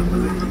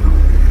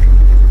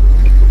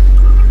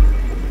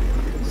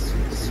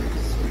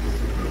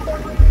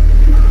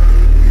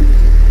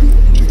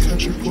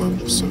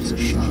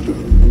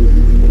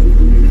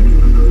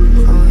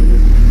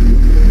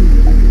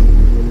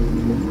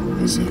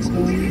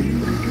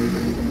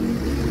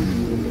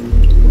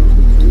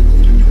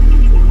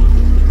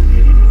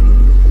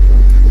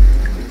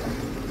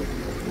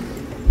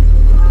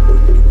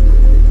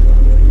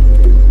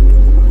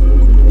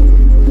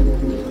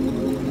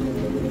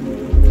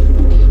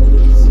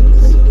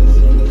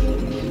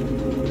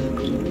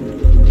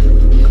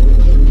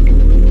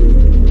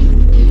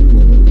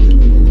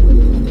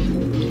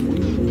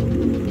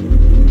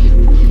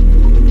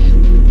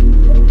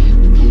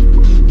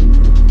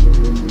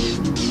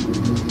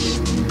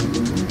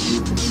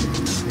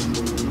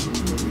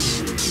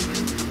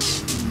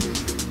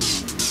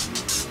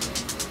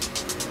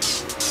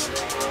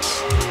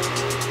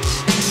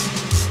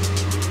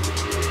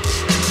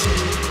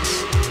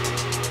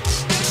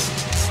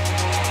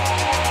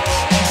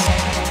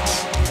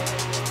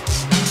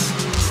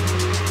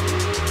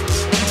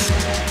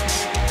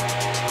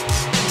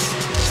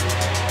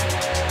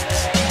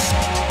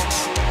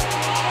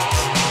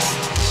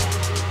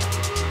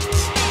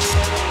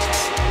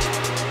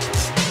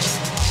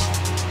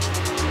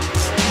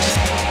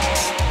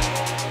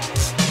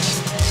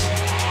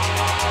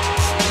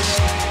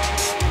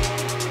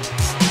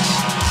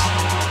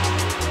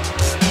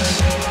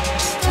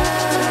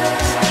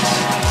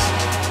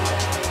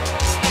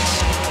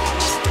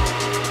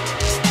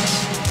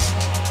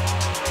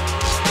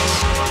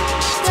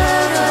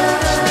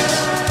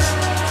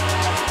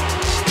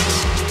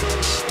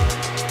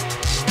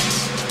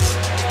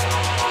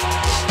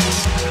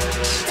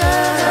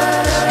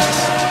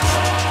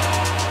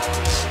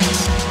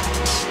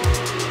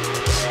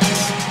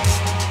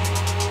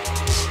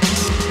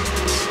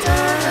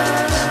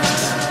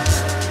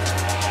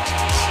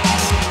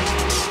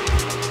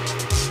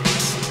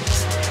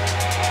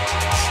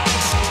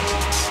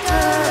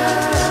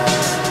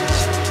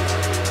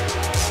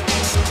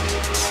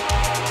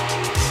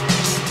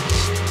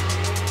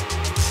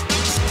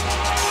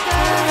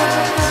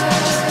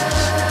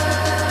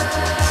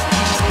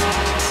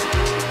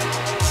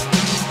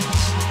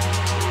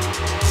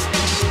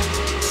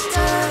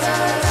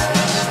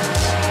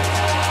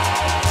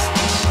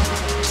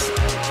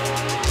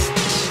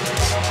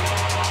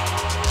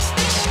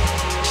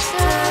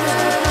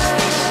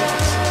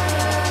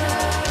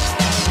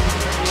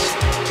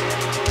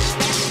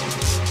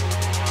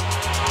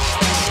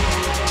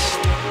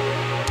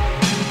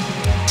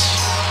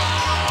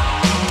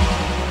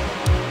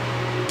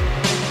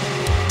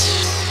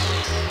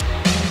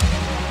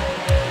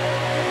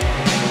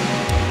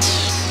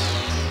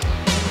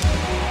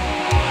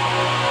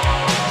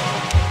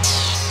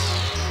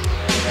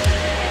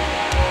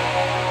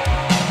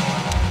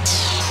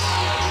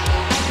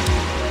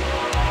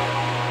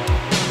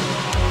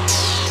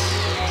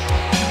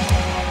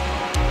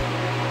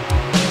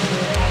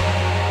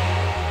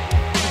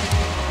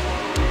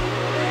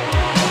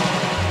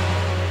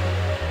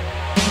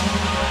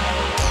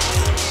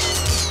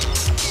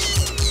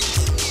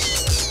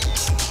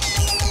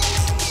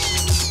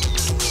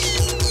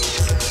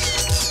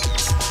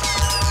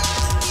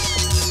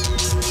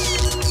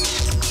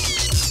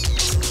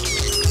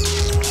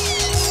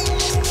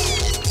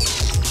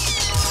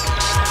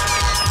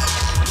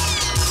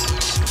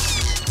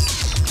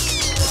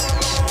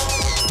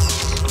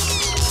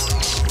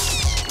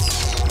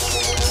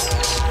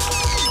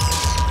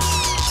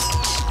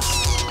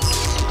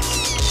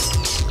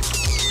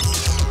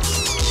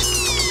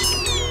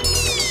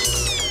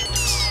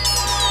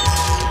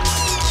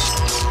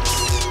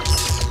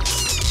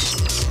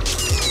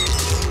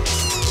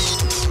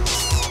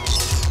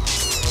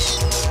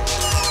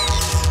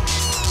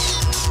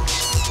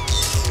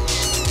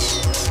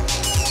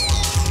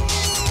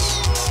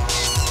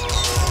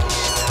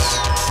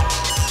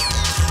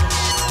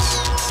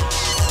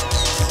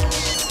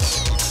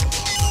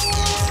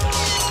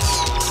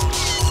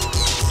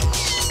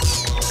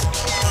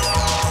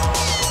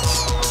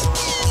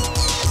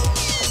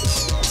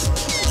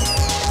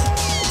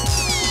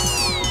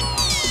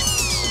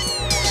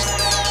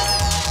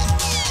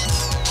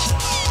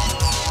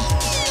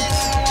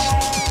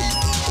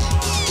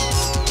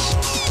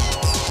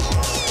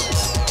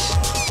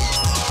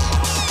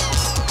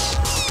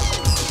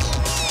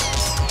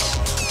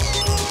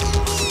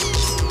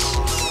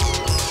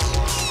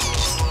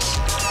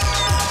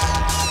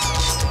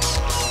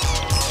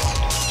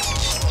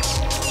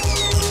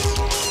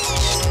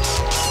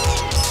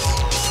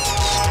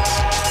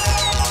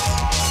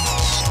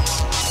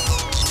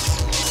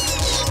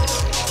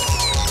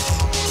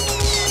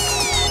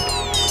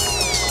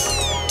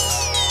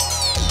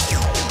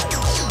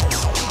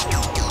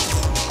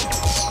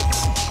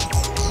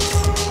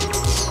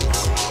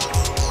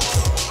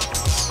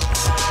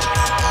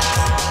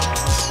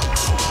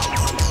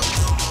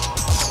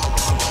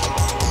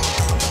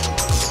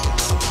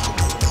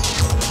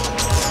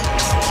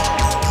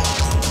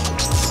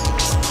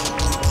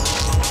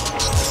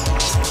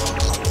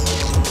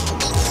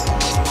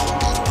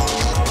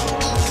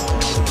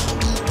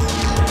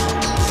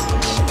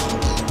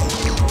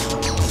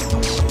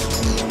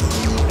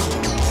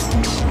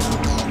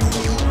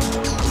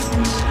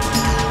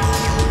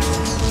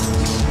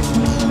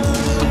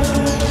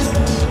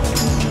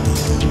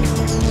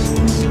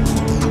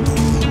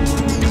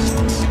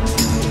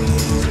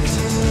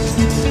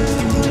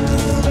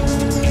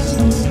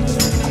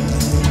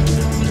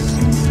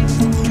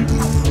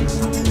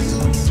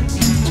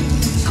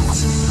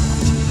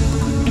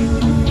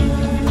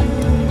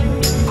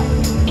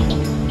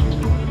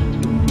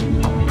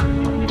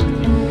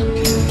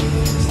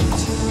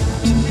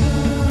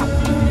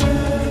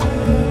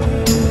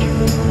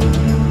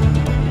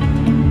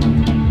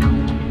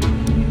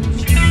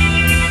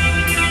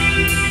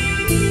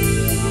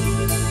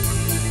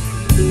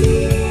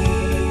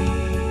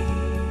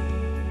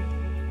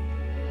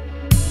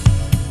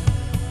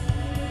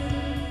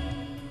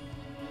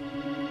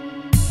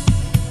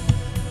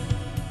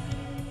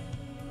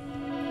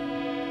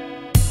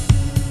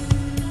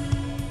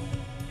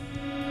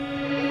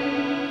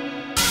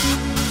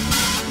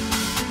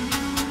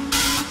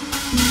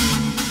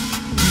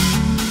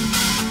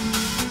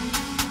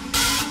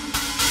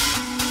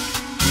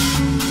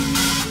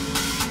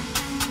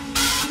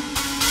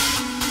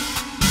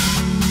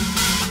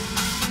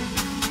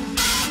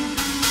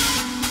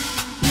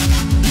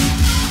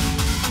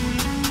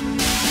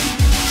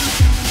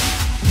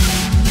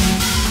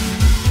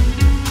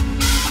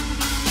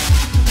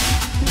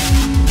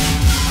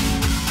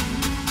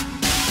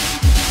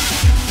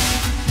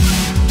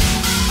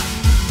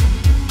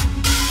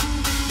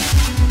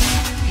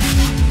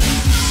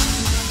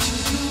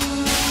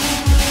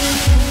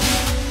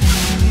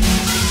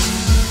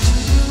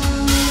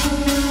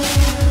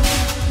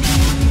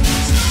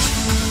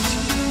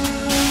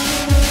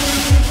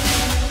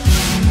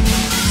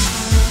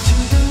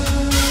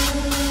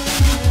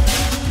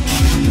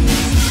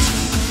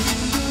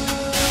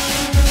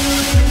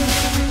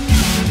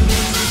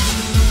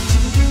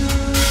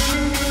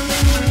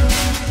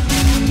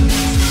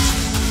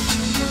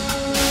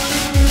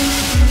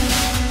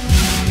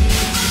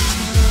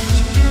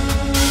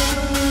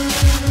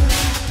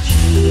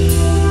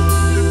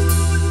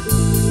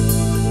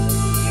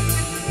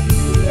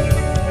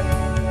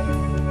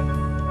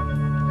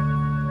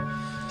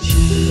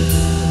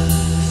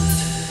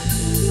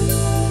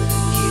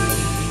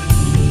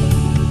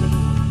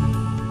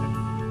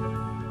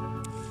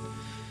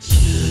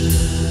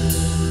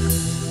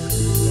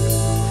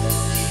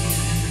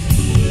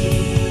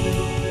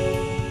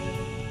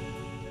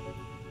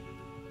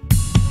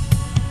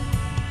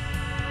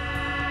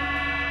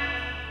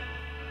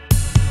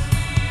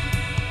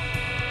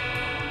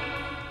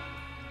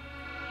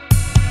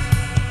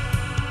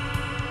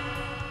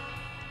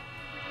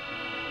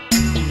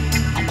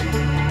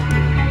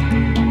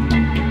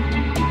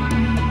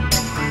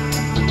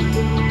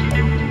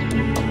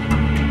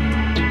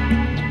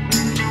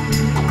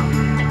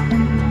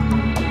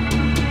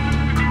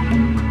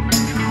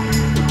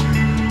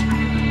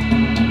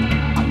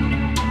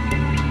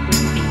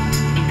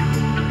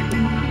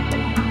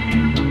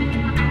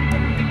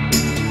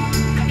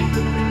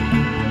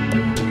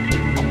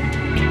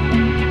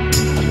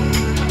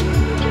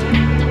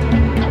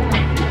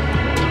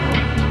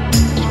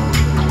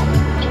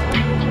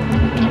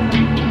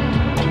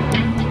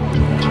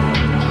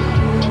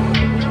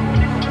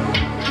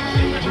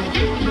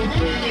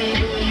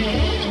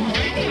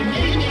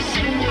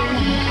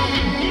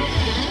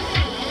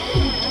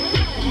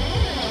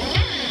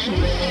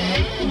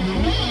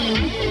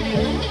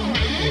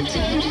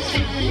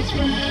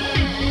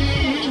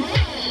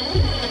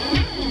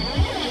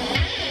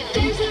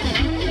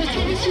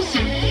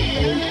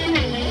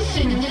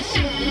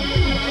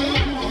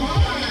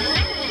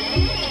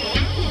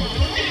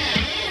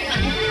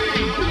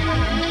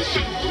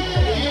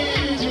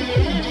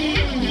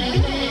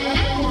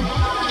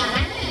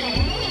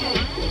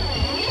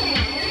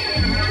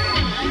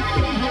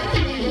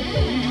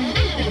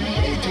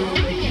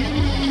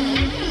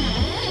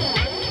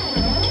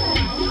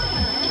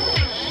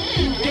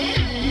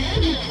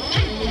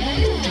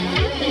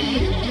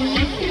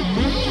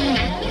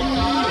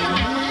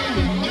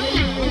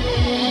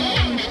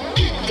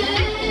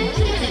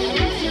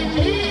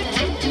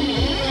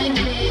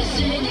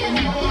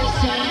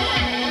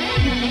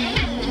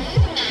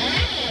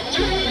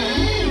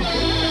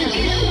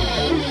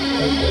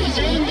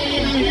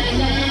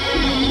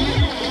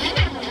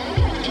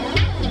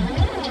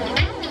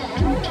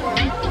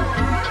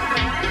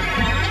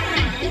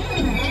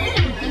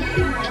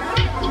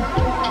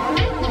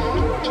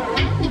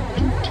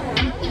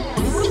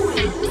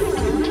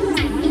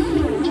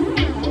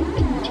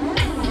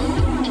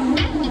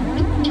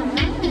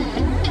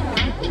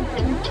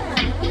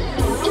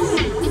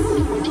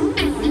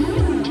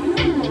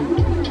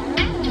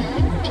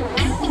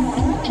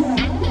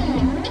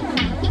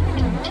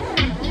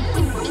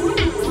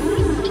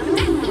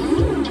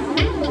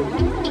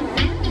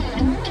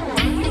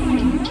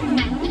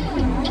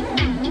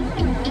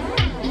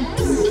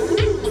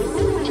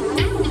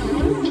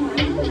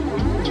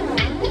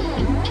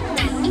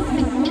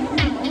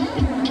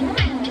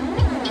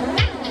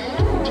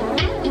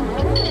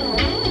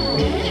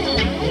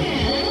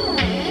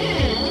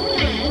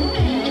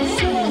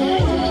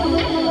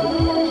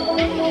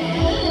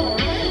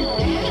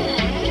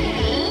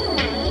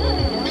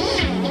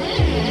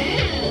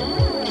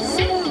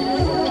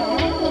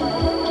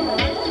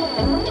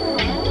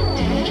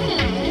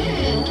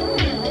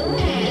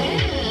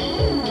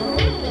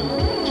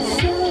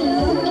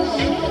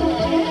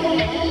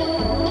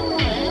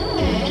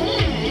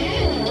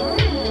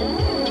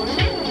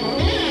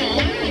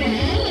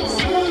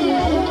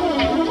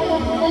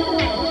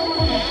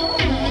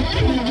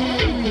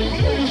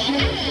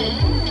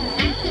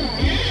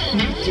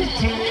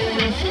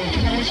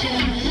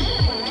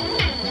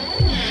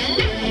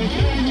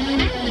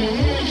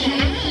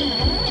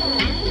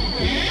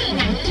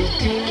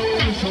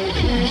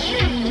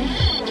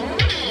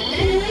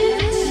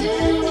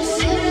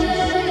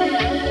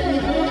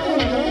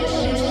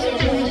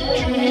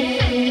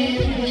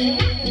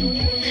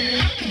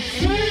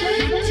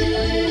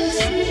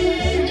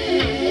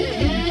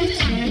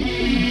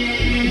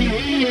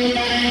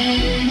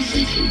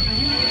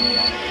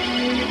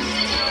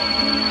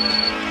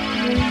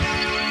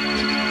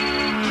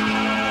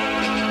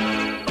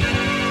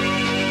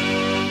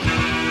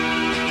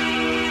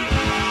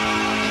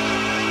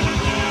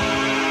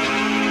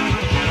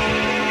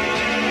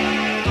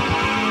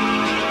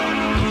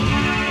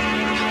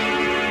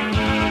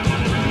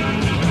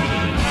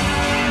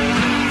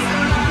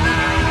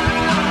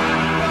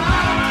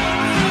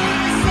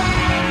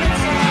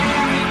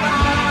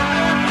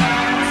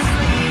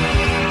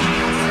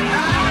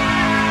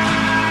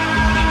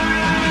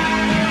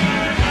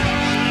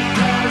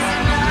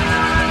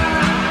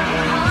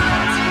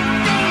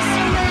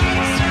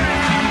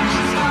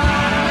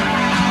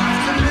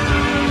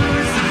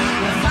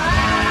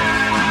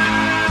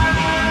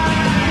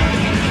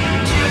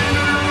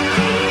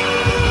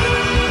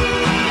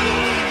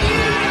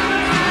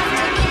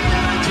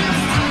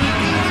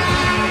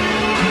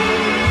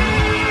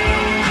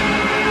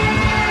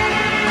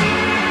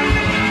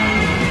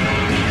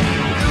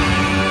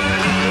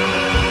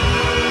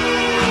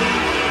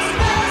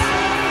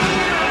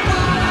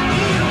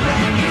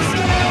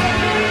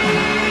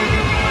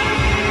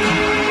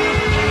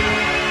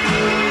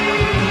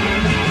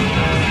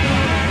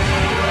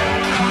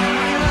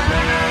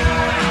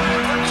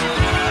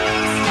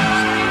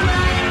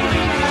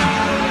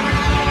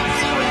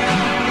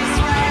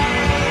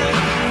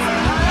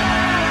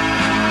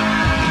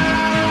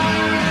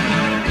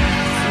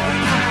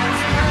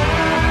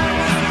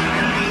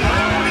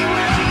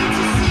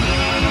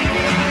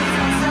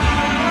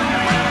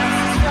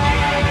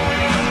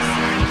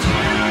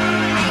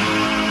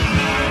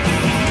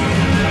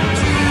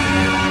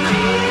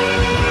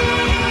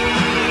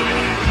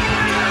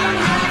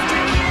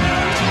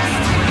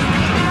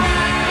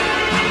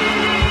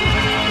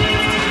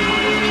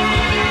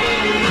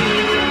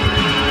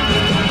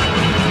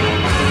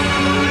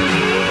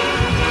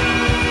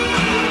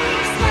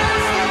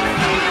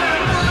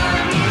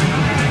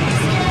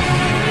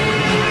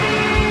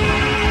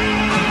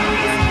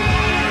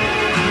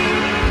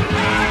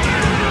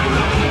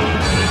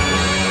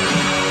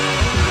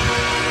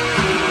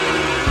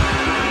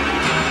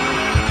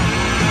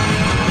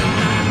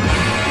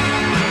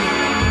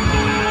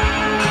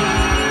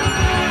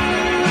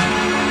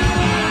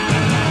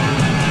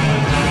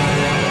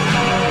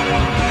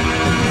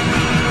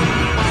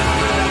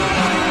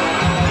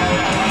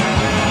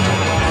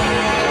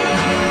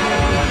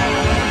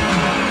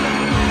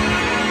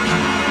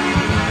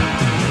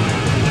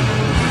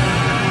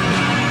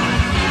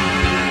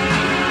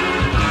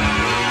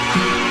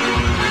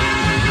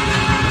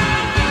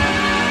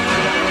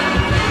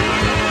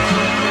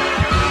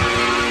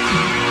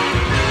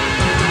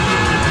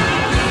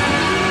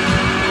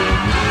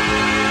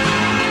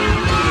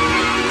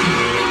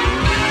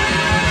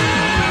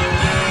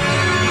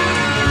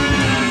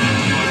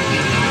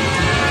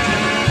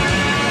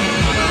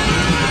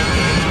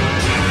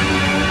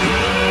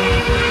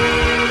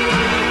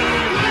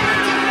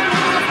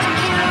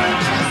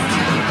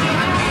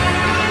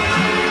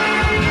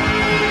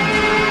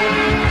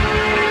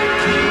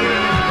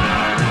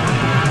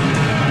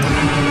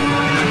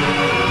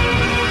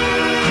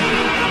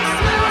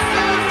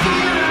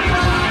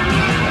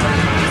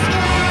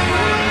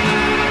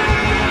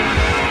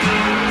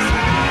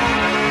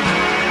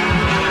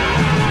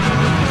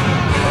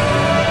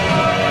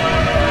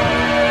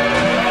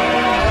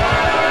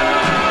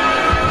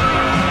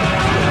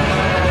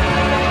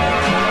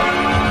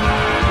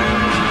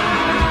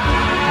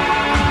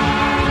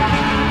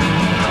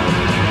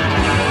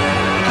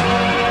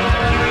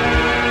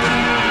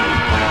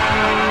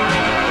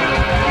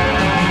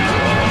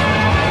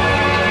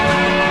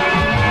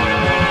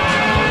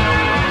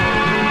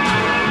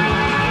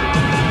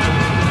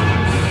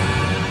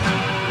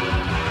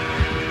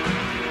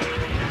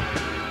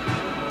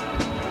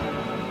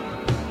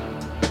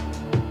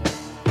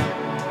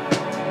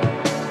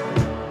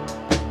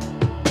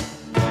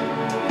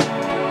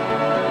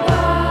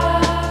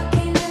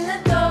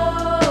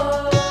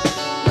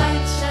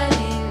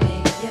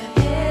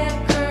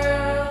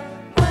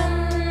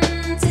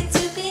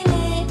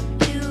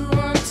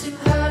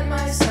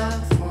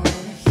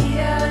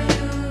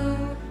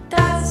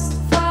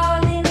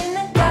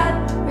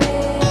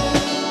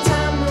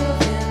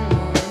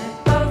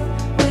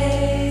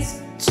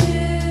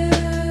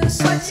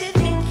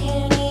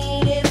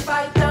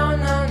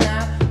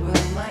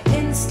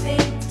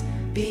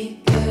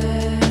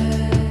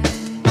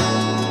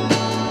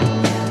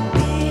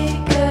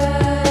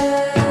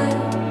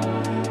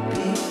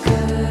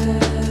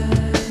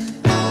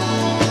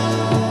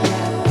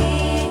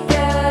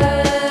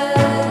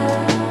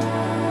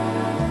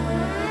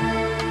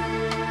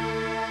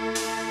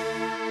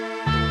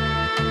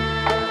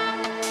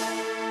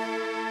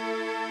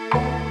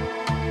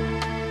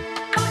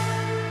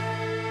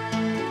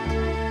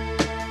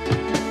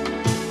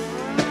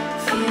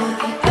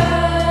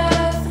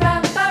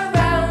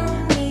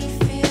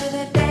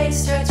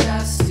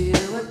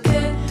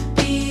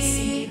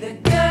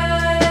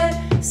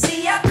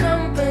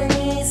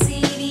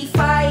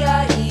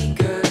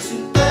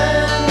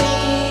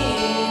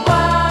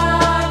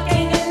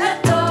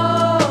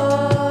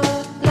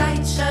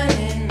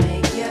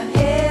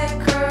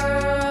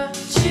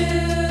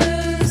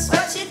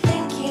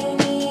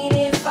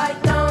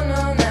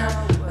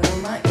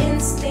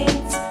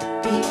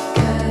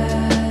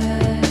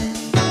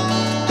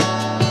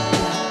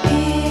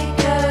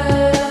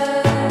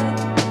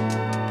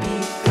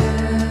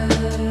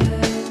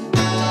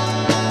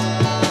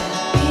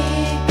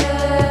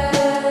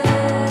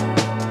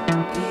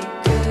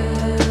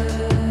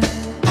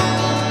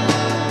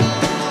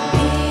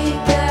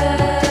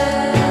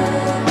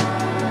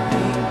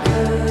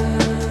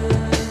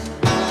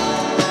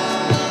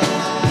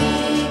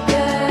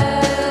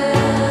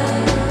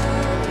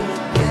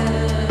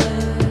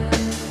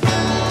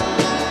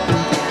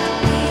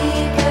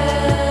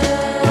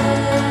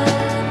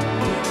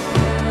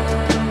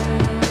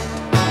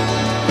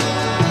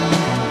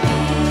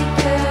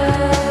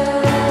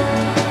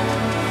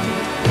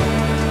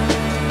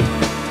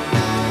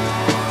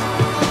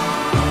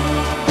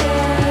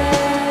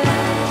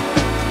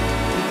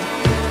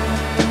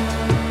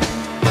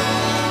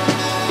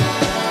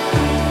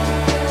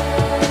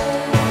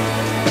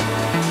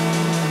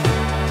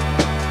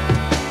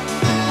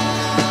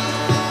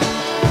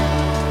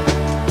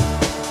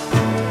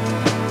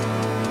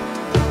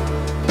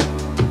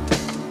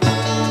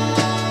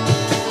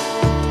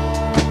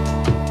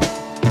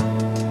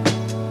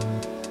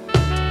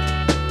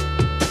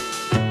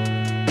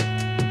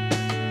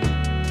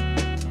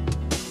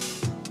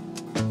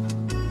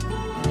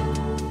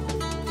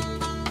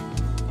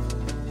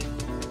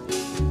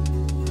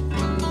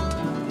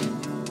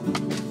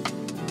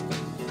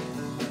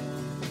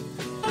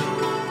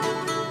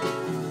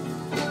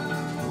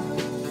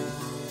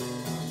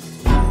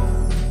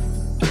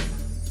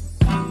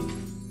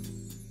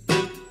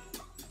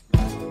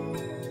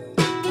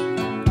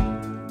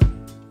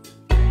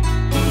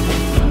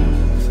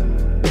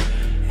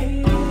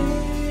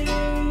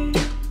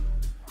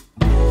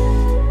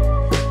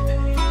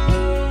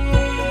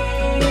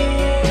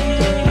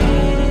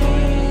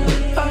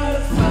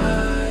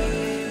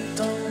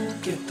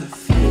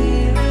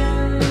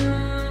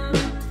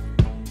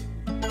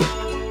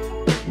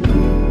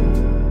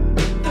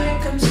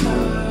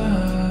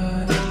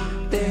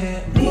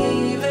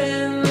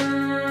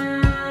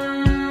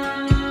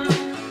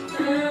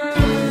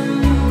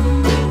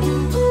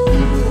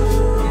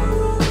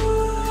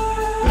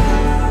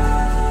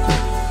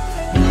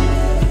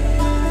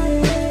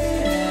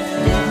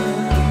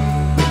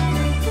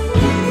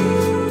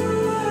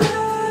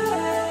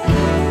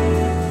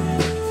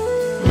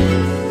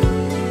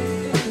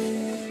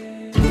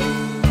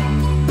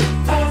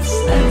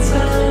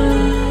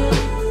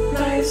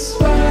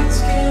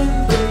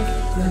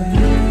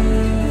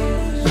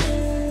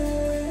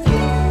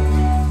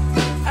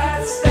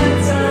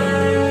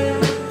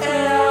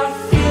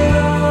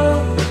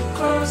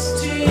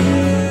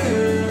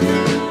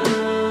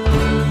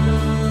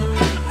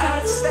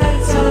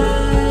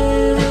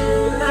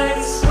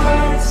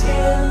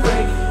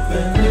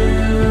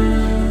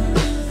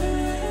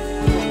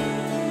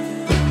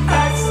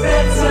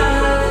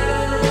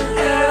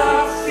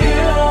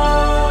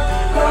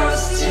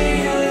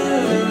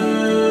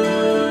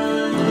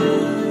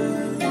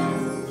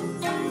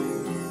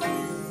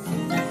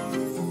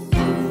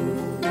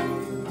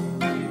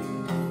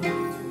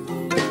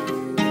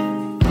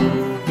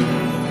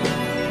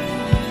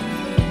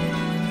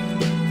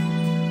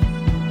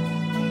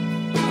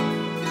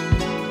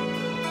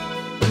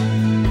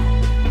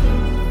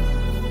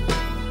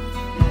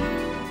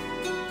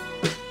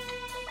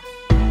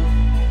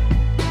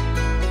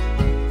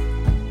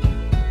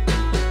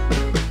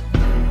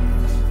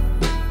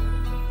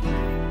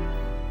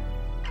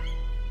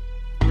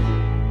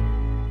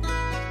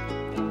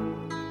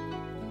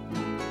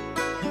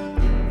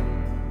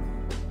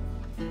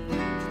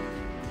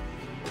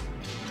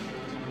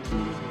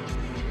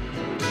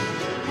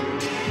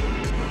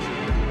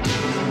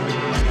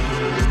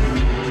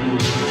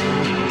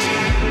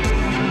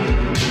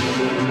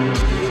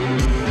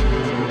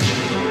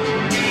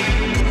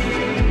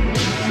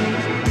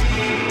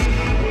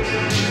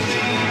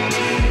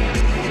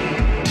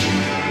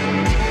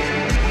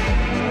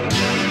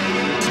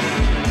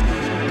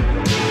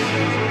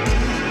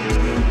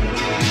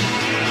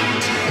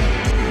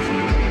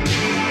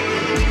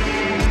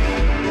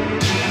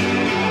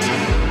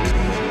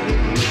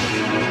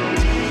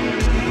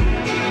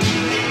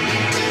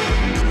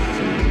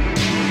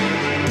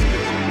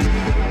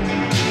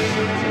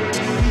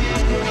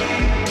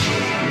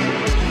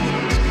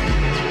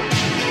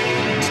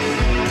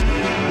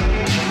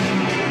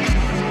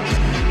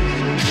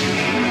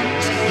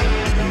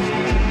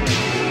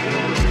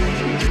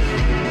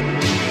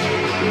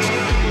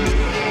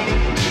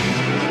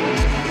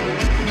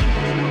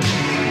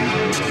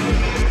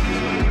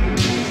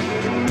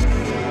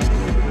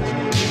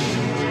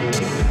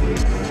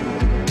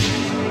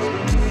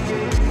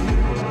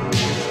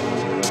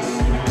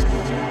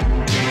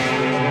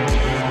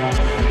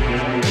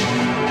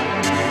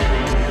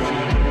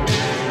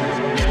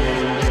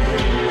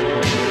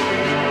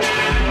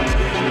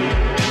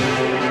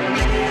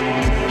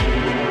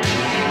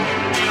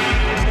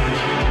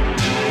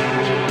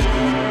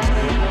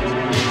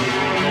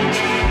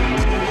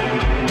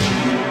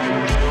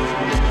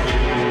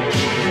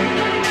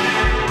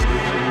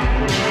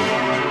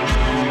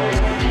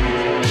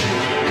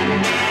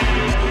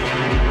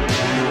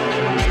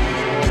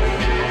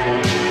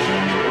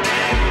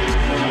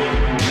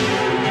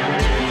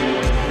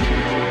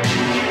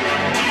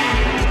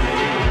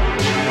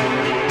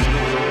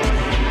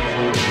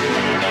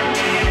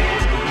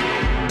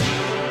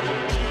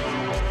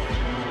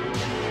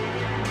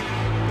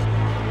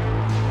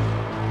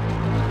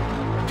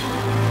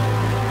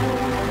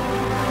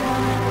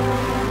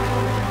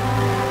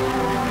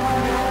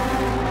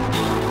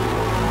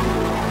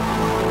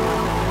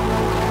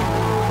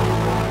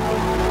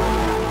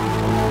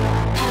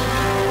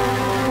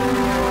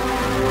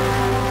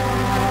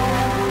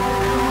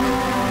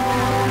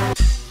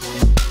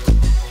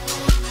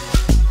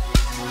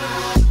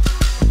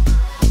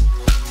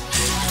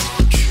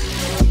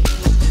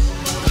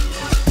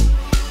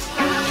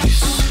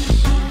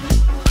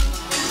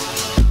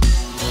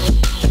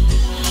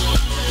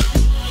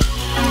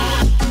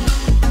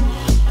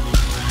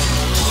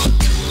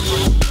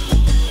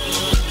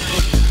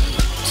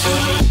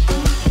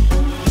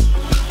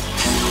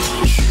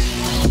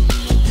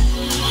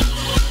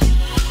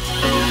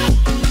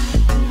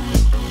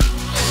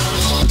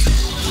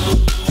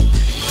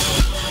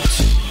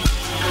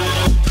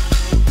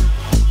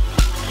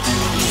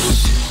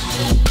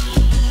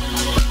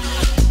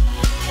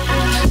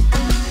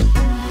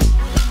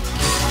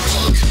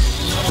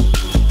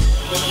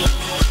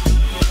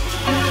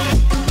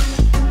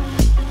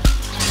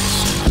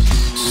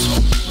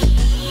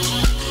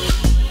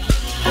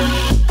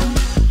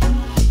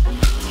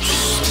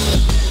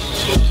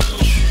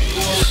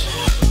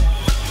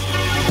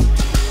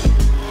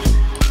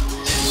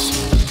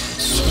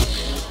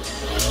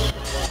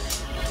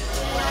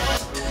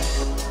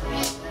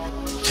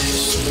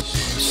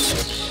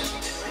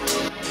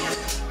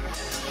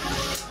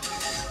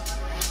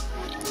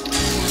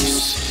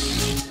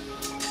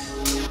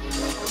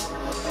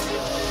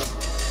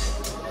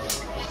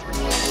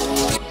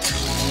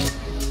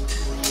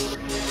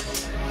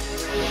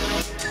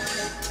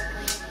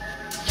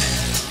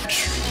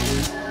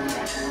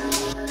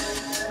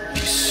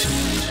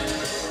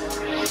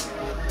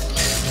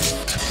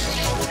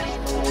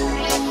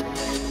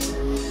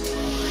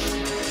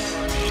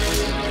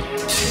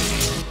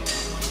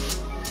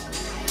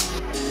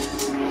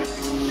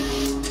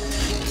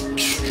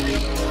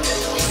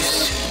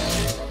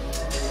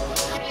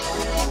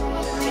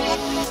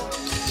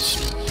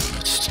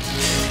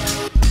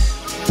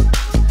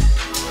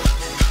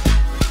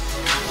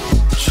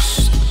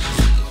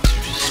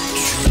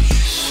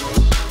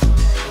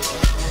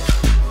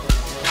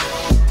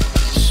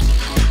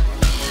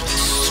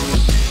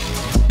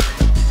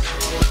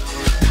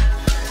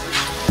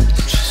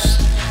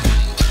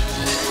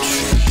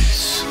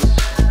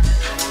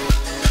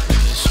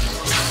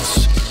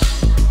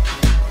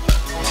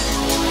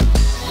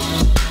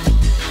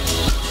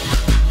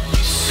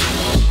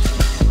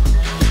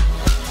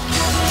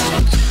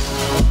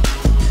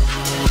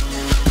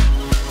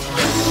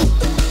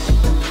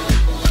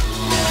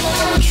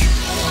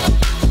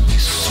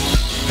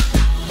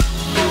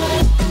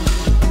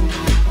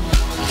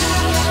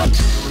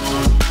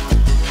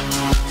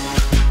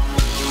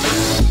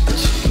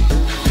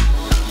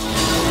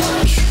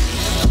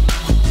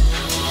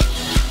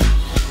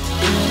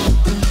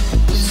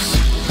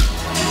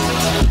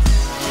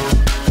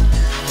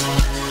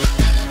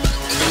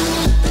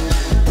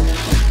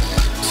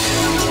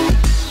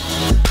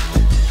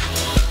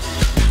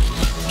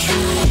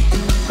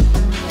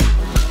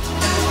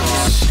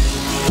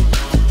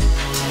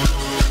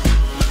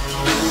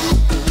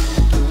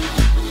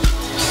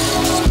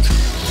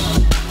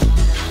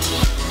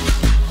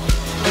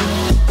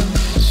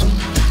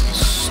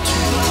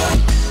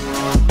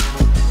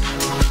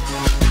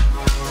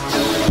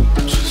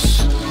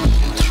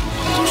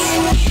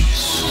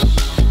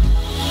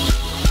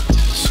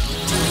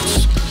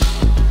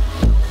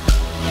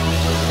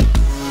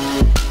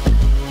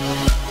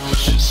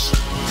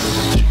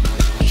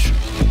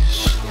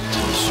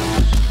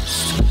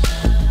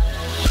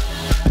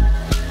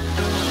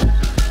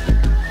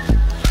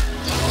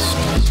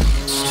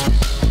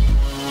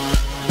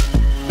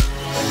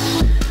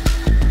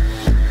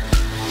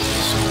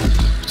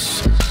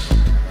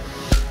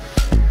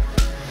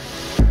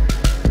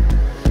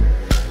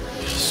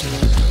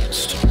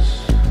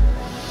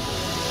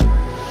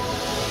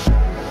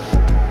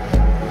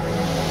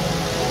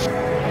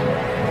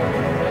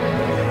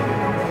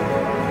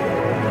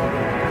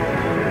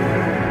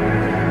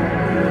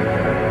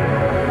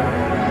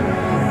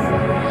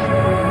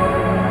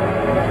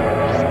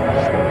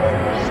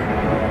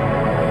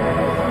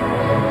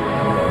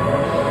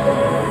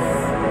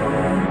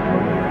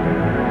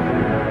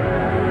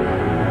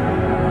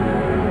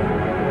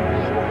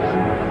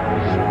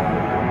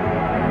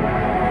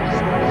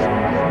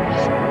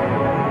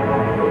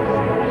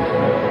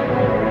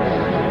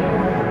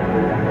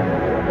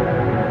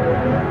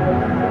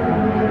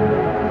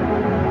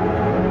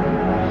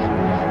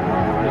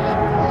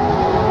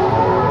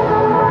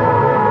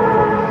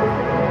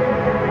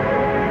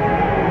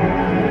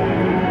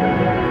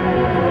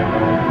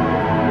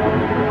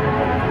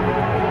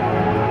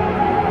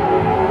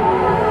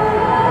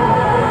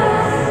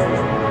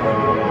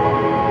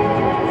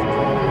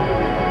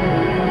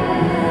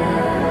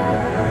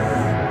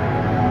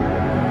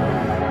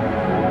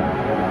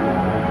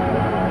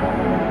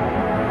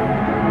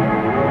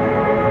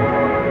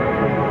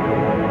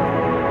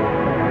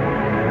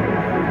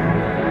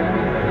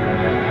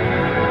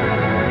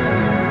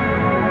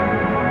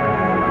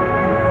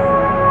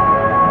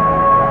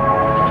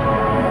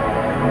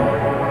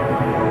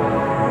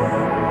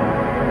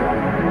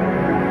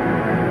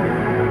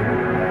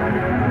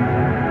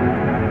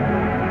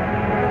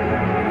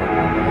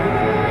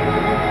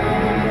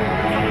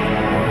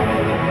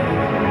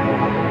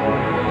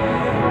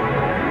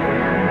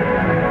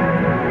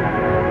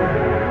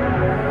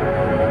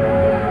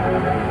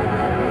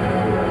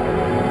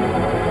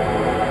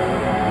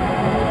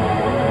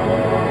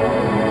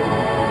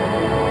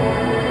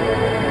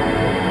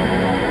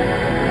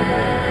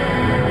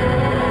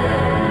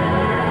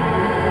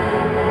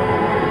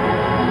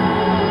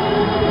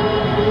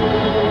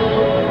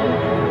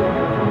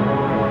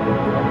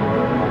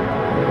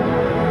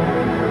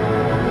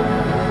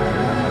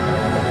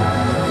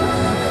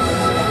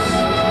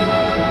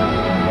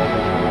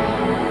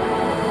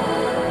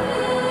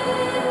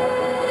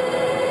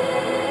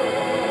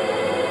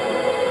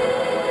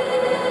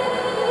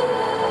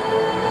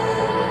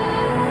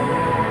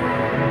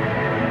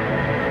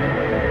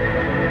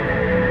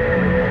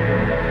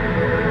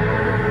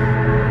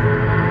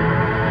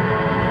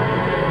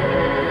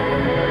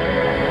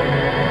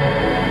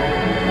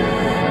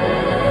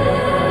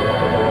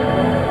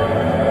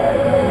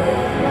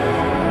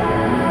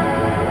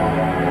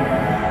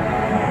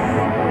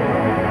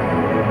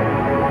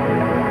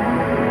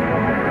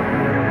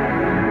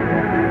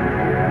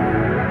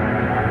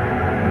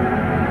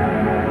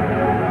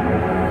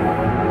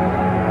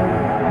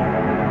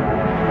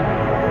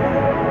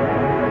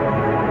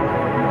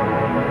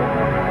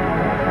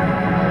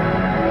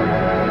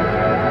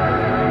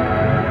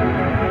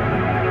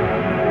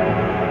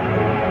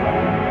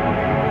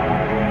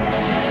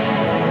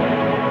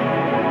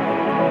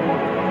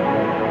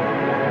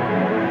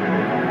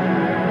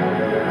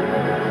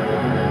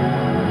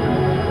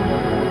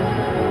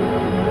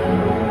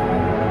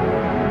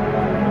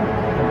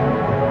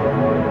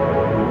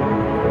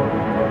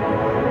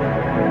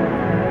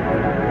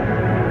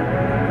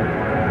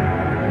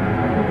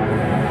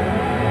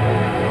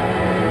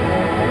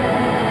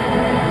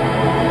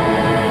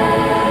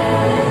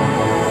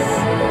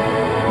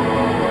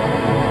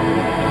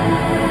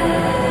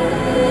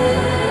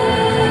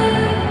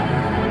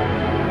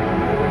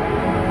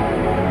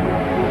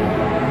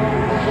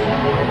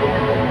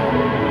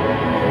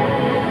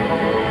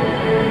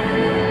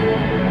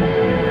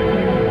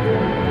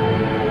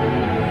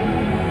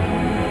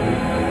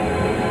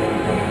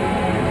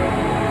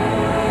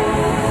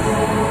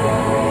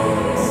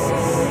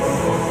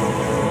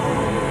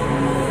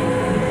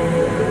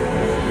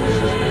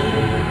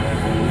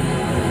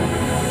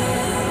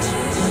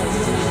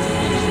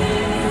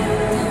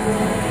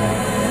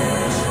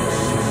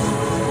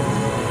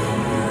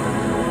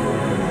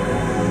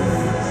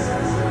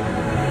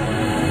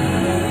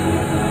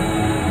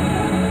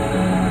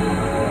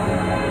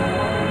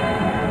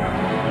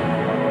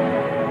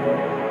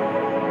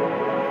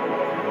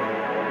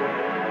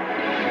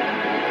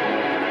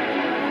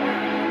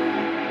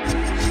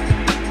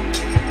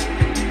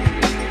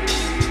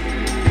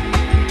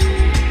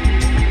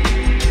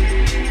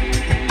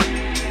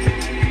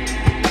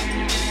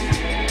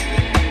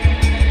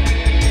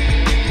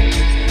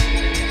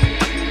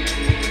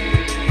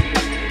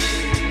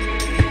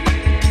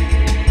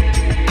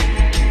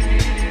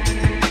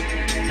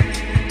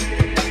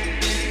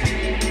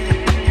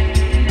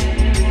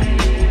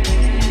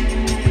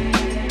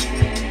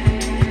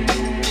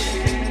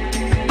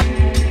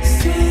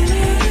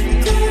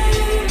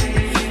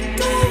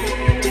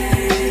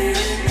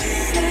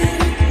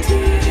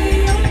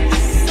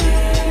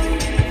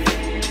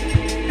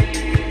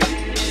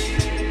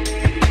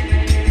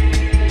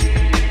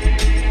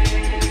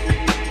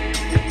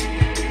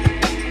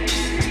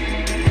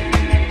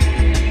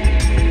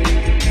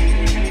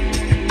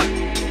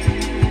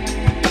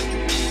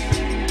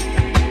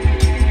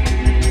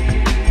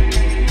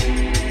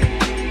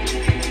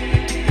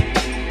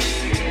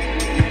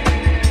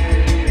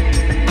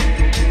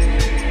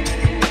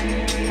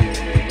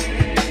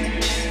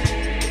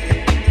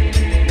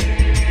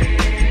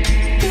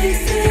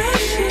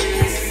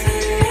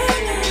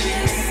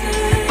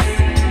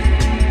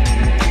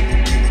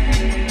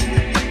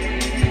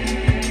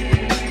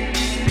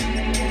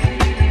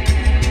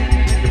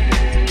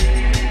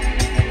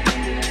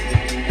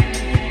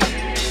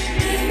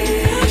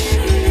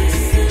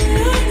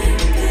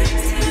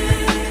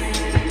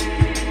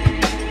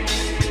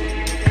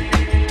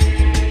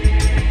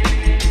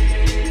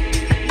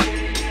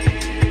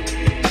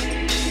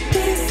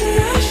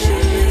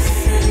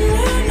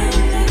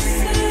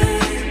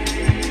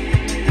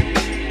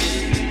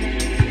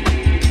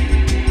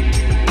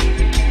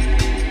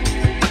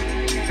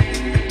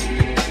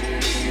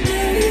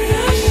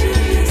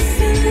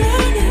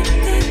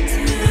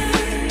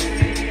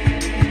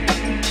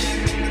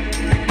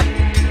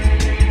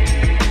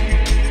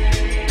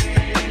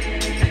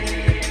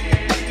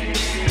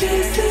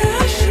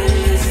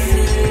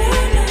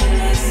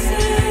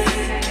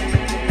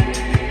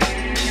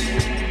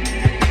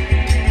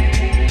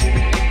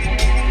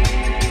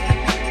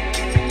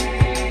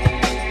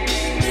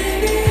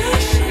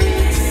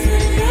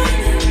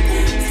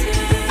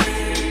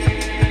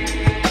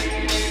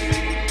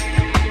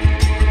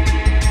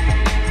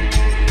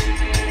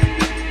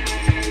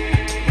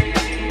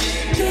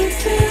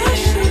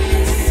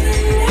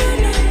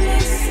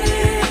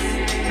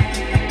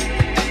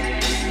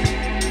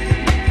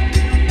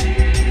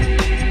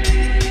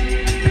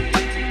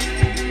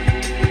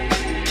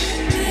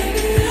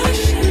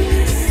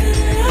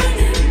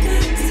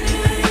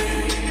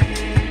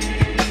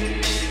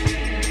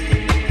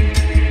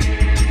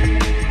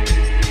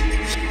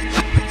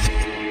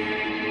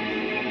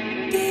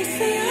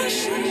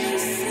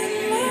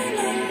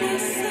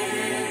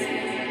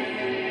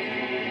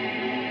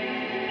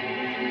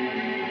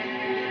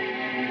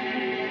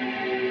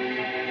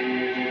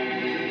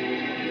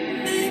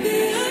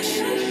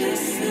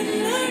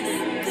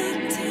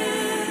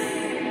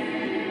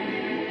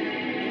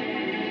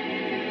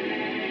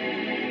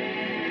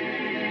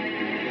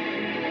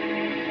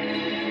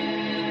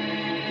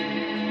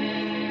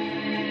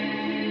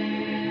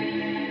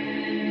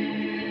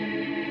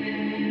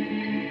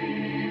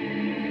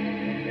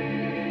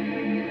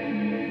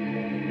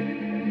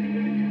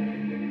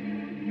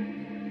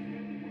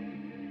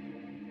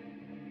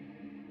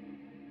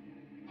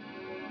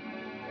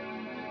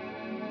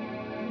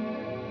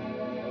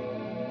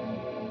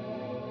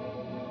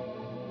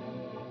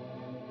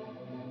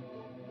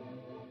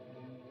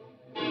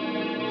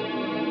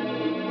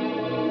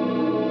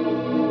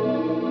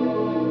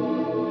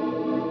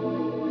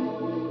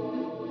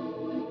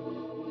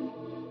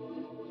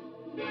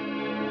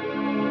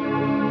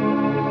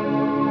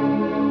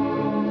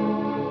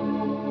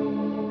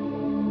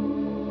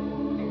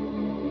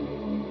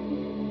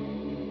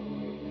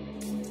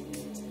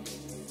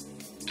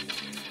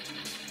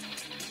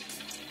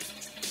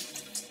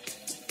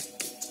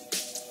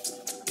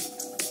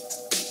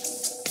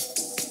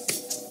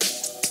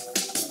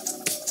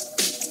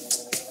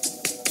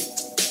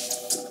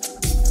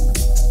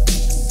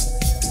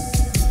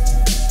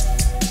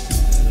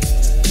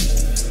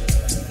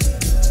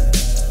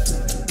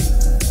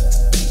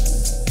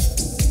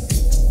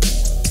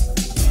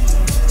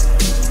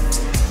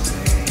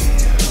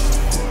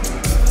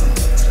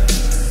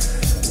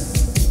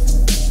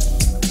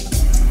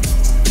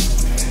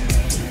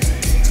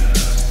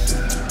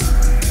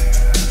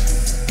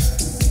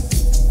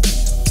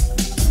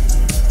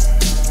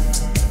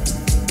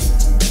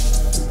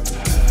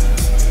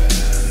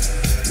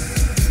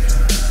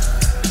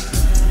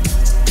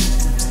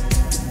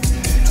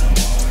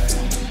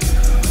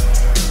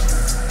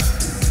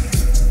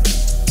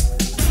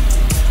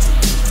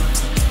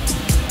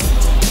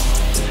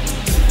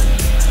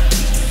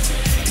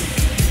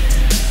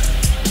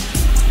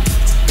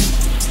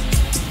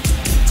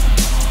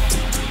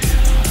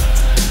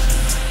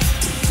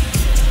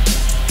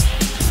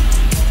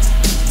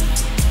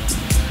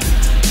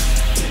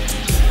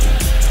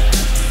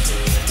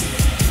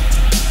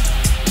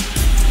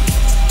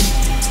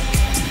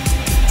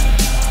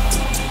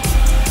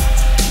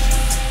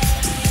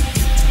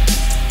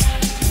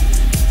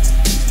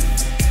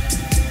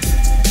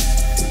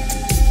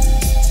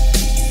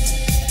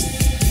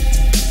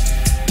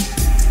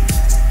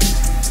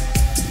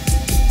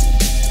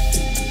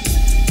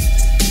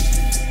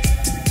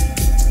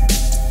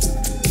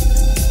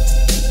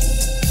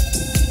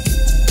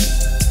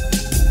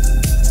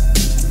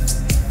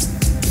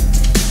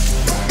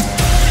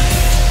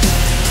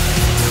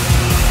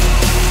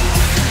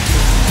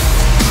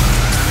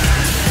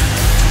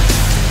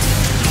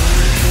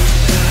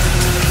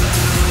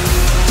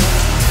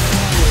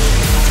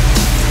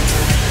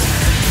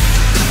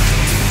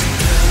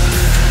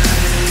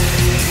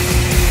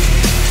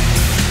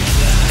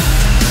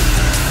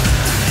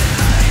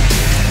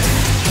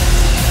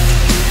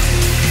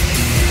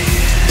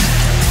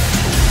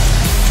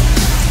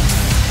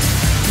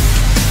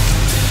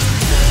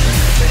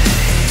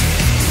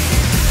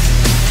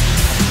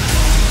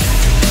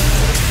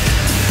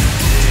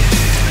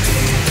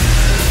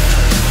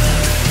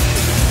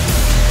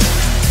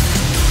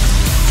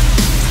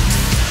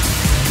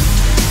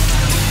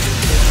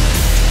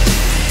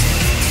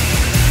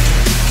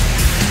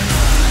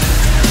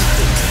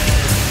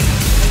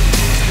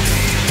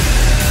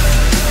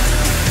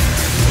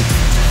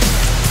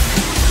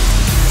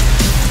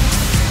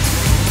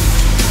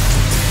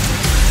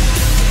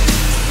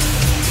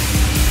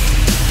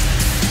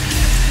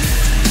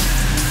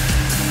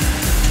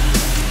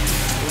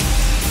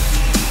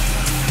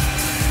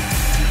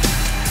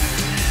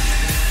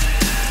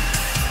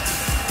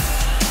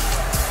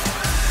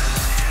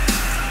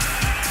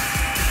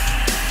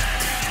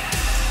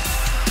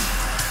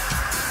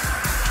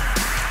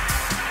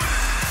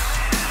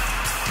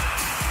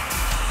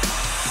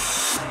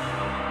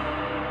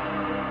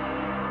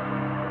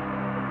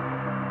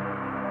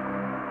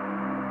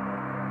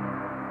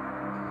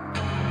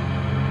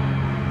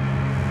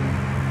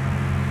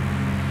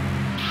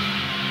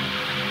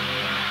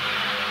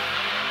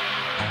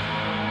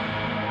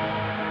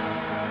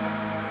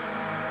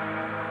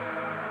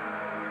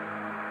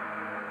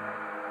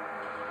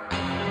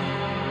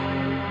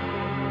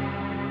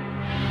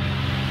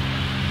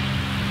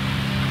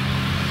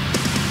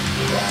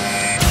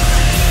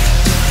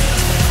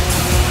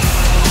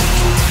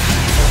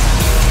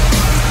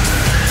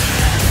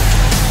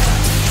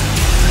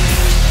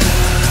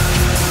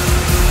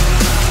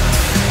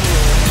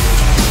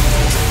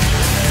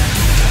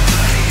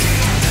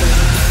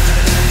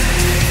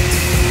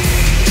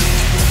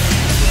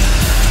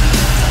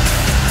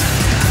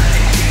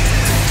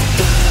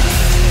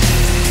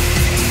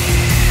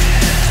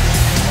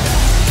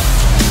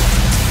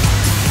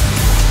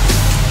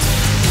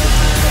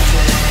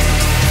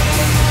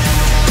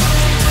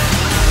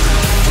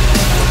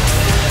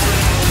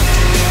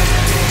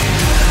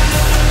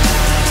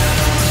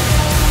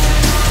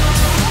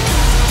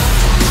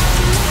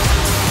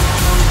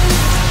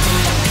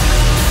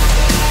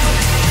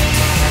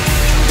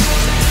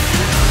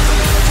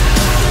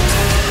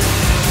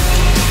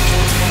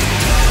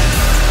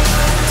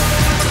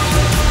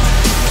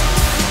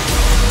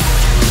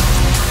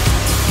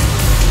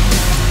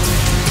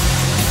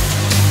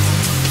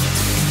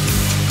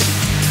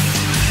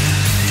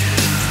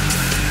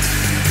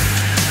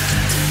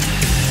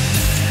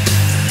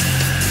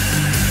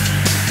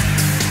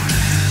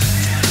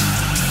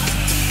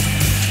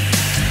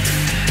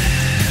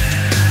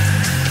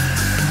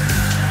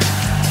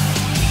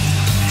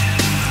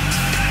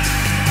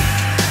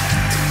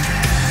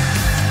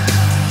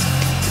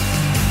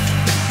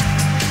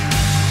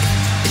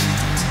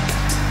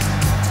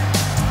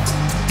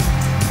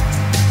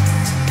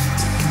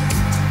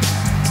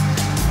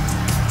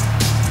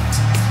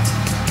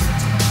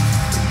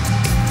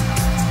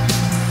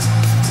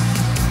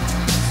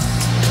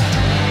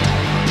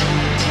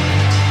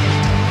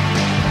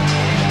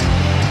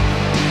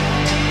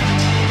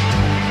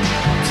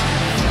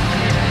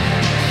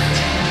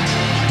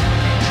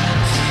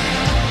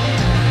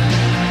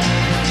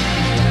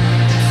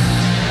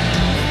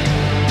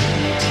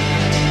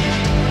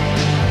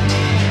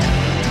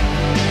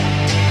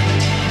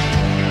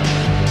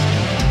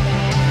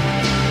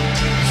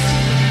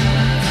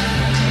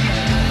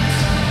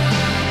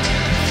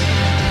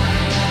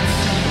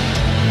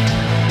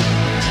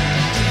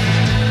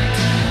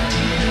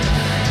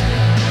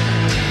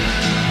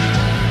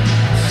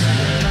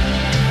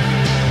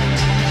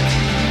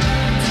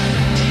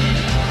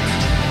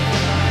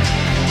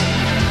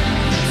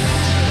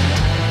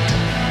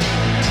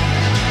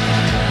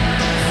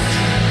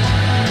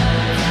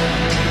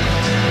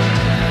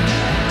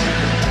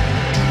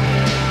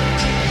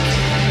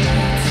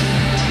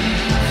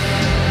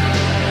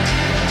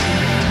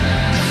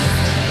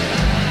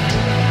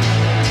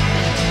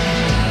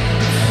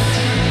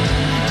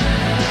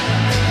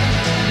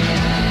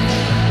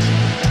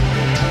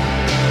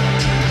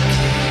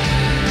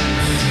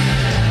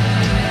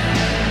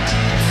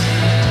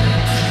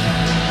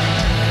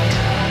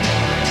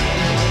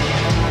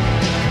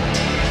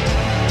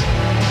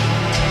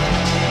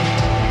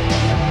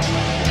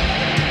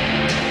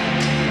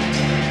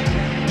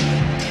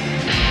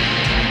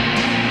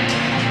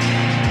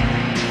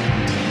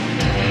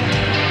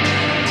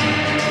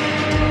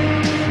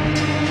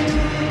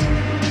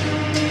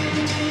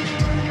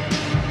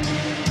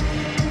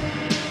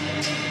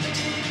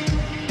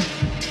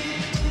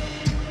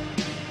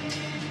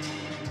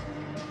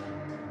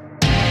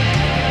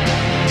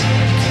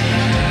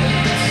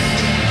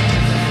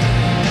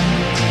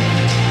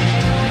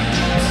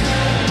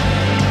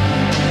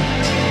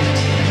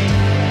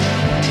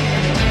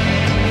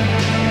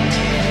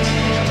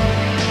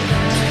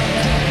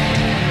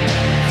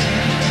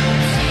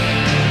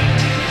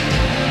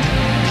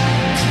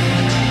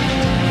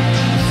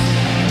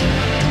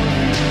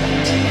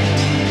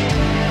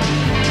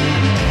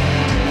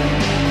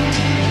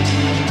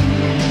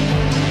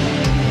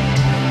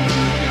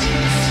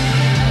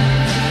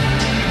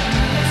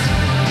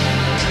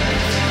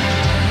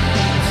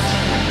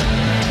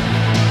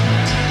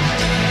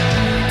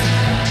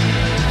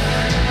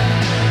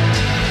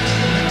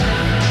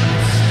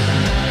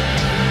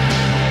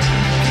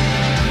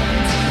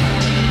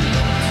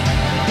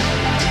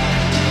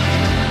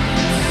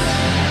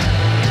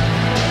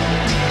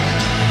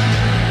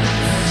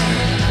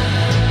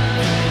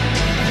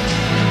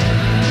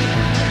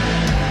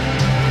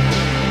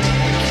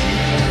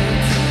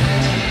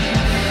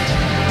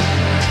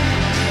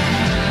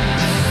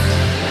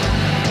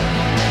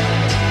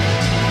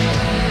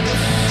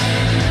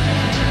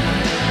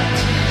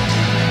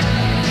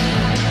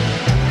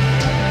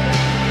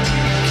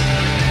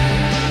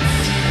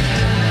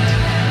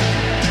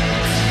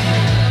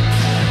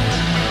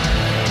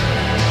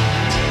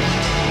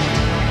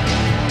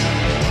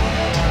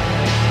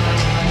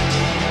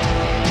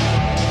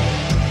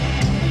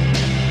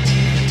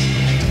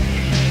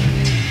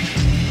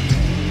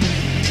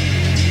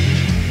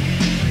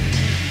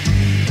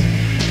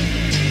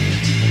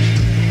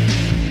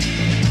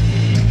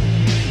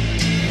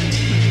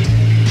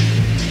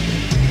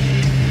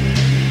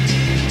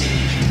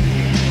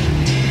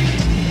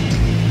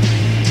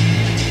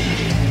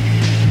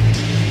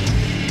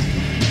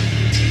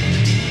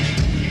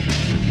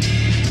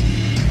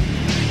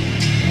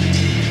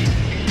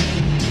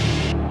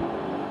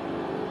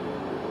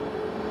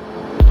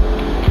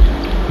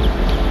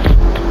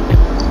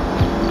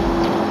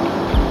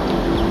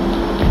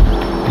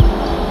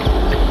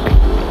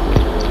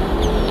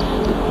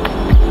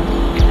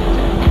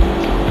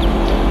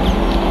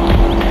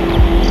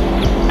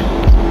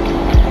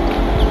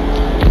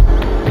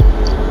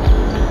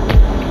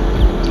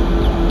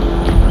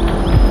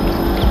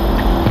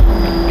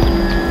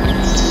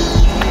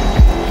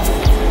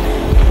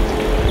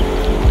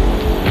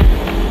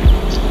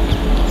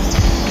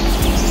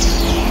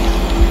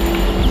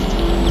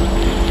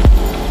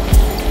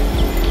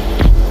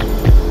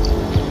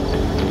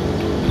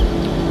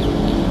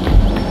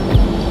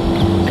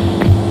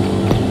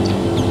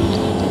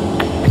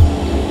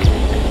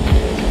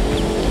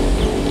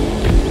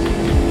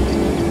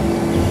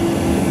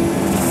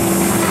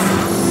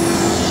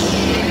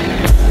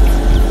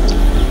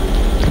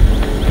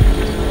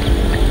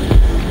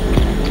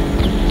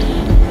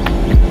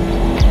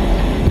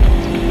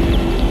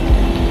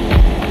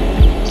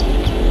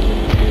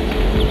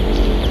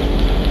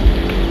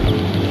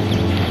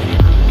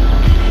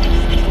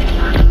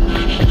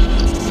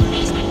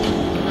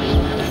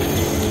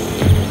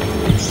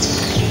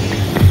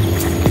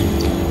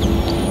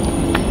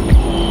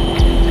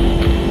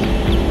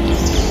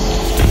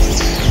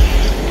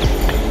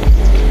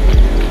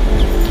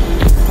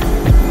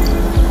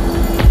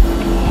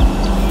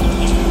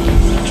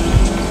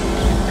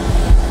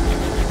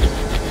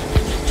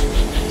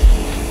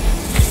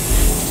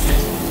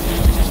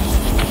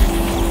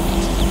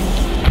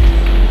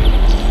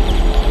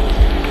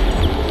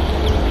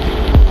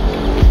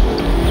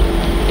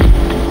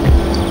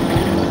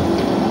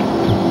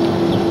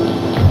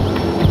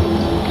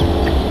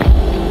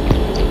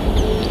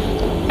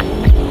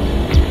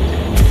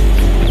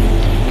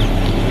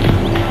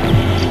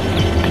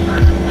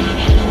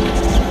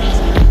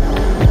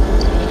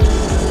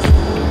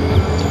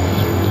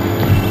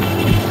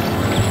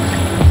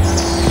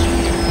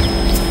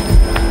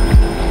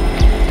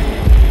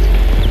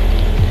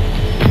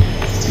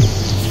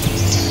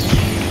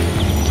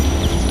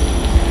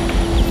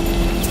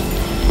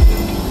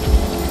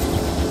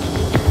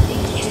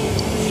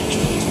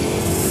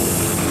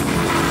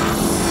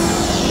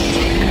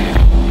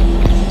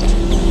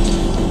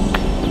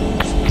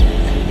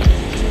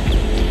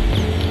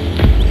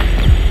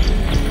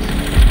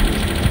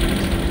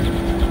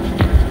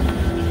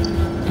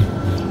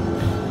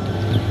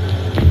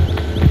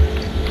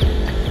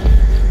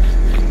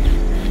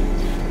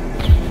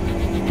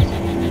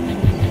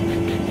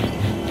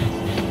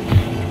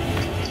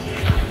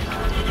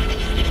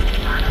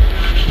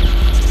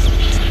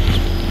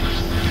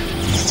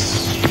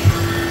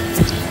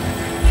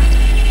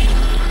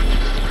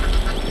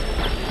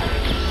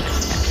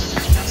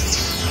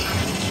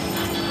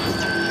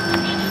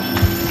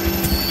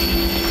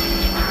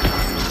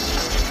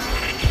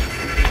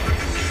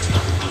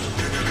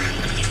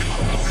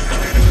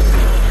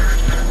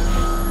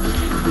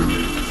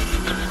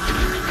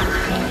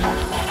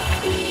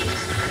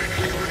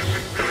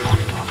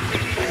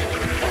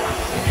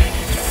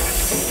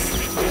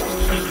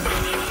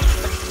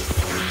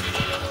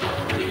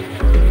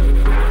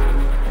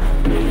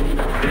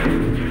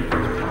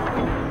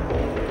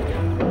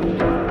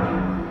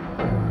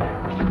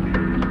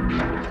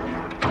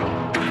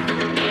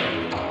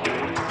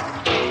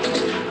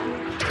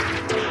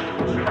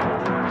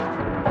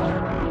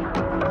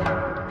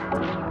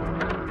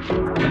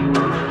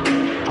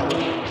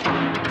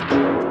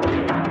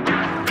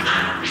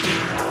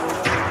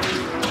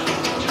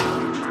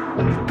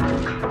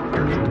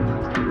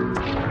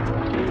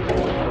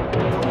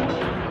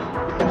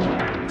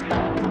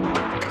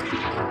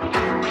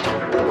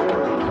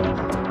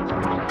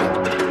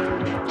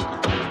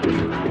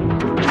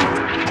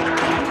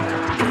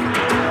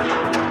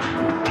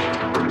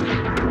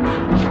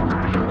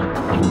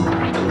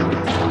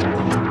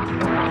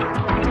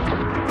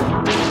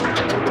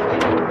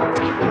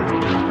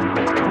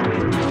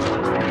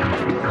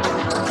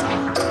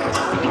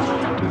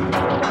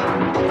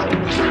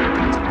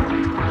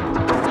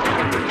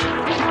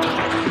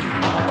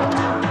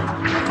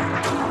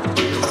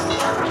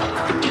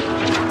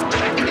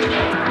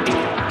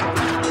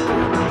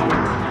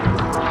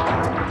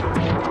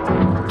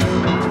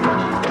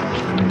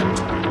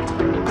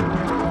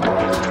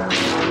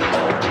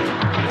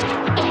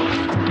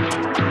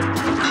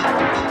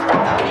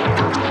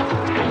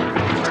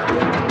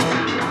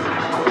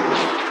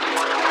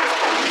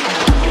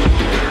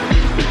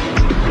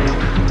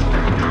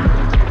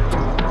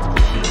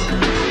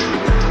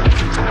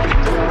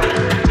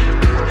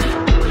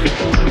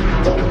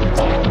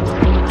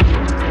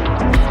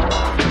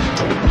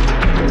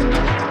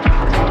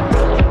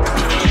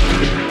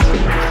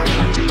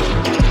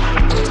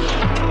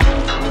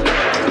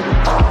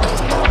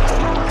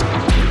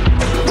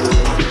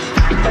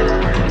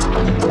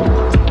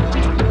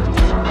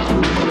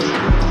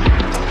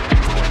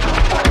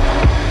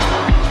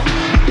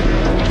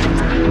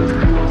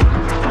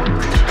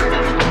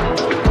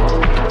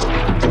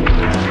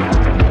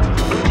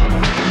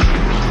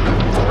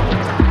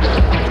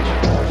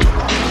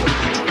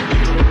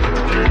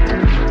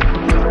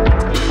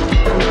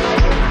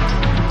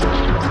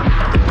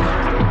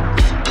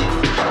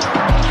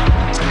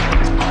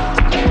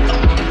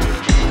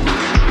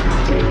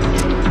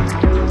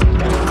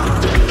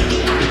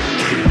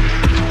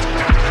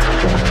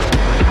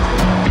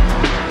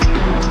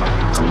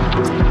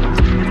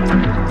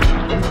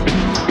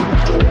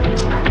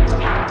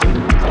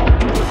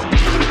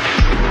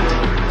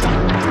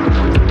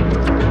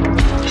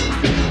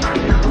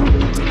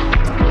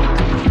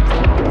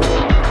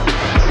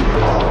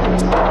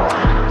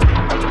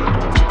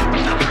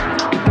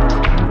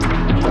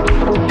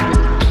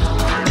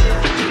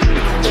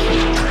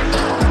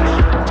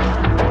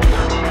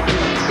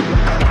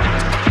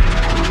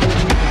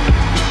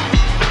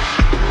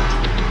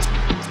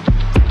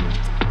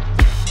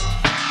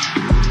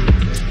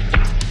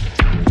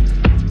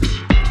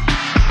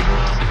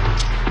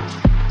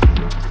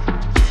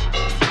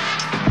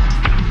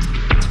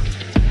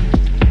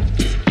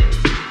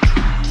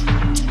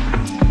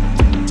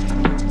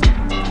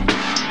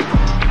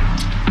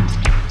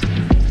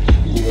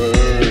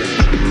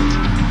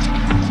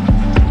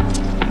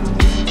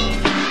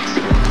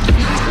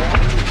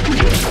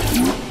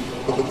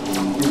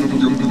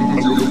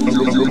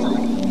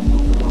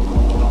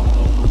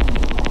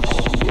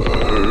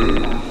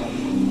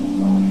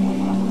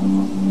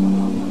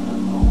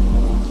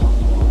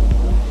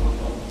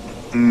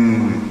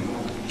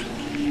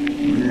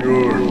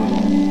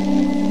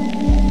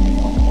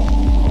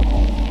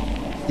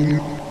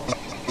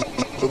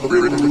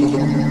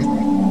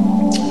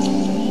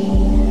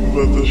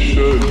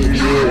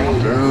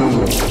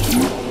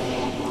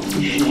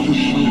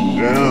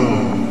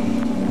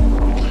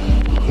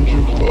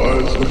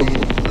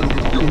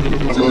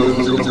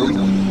My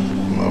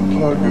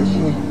pockets,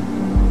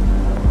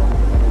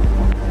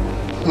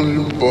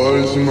 100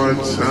 bars in my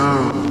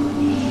town.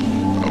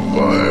 I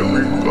buy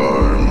every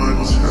bar in my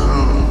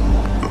town.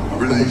 I'm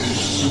really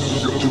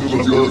super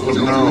up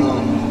now.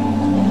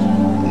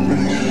 I'm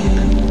really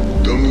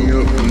dummy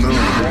up now.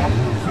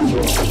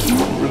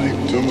 Really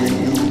dummy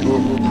New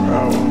York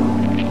proud.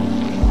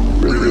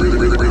 Really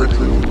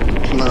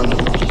clown.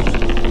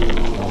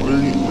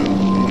 Really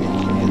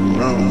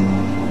around.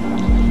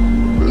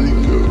 Really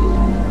good.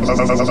 You know what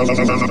I'm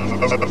saying?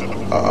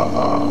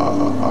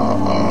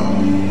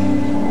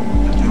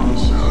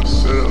 I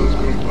said I was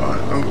gonna buy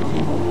another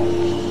one.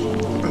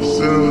 I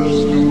said I was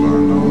just gonna buy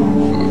another one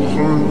for the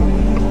fun.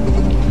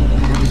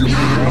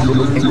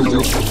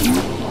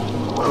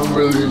 I'm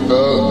really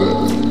about that.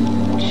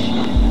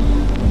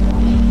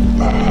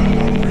 I'm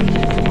really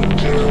going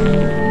down.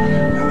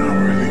 And I'm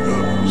really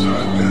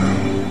upside down.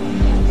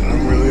 And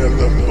I'm really at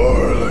the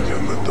bar like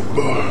I'm at the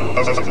bar.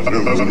 And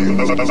I'm really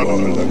at the bar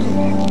like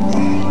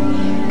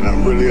and I'm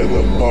really at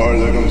the bar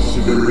like I'm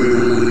super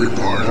big. And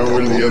I'm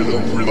really at the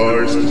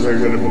bars cause I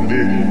got a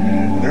big.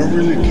 And I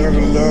really talk a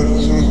lot,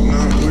 so I'm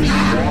not with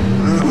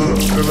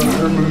cause I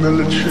heard my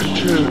mellow chit.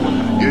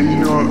 Yeah, you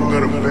know I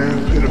got a band,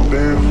 paid a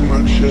band for my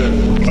check.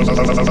 I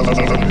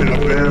paid a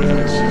band for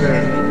this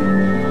hair.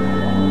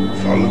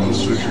 Follow the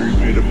switchery,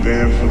 paid a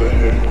band for the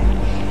hair.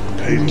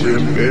 Paid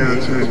 10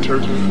 bands and a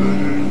turkey for the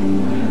hair.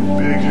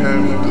 Big hat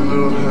with the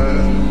little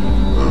hat.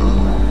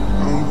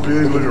 I'm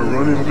big like a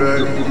running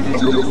back.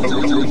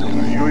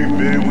 You ain't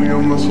big, we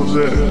on muscles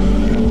at.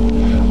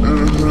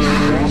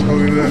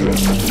 Talking that.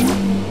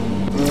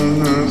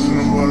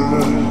 Something about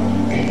that.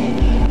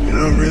 You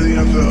know, I really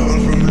have to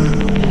offer that.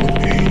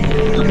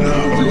 You know, I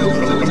really have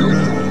to offer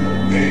that.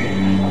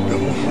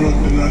 Double front,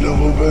 then I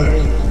double back.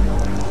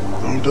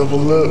 I'm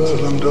double up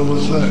till I'm double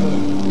sack.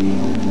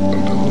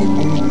 I'm double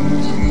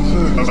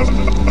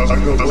I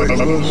go black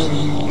bus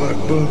and black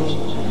bus.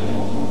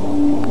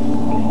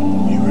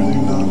 You really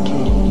not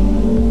tough.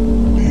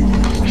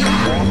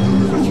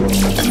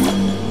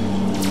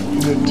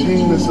 In a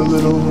team that's a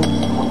little.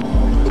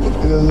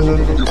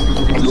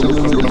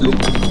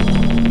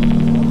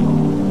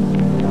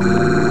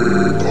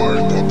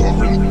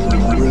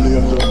 Really,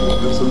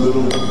 that's a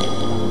little.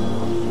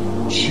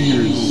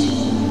 Cheers.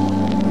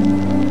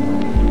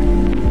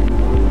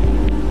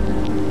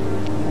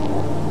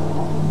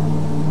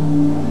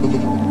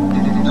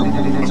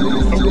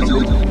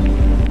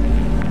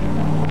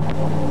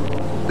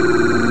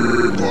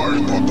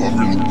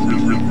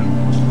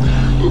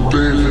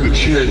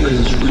 Check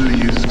because it really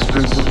is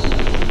expensive.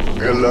 I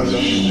got lots of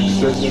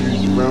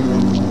accessories around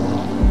me.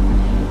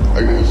 I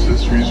got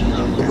accessories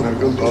around me. I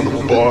got a lot of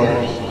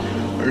bars.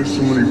 I got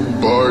so many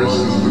bars,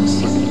 it looks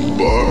like a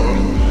bar.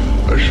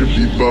 I should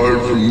be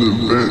barred from the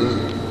event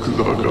because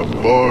I got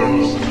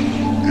bars.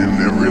 And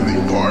they're really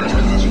bars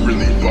because it's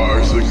really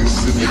bars. Like it's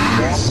sitting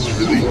it's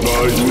really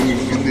bars. You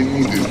ain't feeling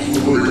needed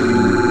for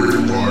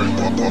bars.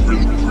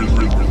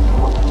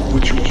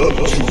 What you up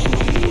to?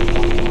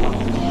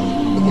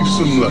 You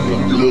some like a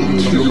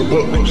little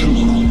buck too.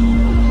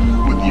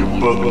 With your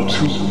buck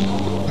too.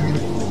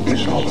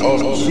 Bitch, I'm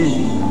up too.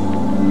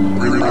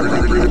 I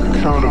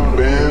count a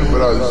band,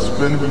 but I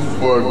spend it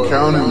before I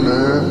count it,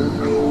 man.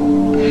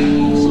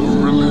 So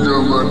really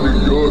got my New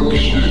York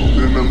shit,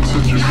 then I'm to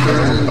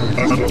Japan.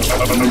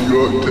 New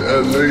York to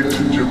LA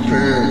to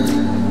Japan.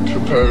 To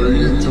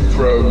Paris to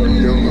Prague, I'm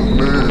the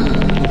man.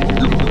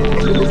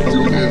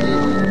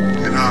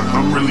 And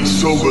I'm really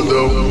sober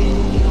though.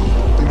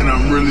 And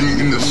I'm really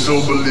in the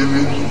sober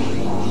living.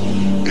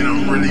 And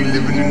I'm really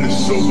living in the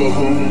sober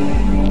home.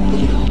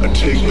 I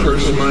take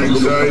personal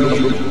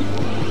anxiety.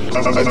 I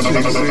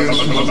take sales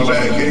from my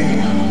bag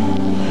ache.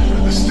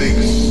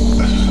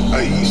 I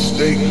eat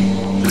steak.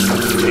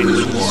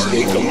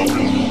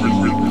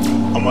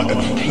 I'm a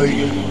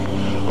plate.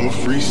 I'm a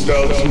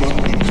freestyle till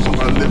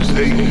my lips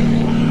ache.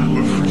 I'm a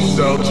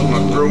freestyle till my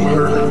throat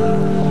hurt.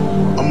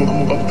 I'm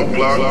up the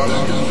block,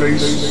 your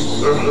face.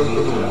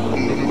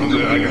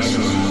 I guess.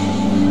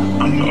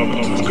 I'm up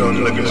the gun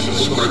like it's a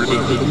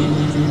Scorpio.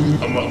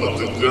 I'm up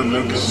the gun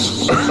like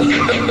it's a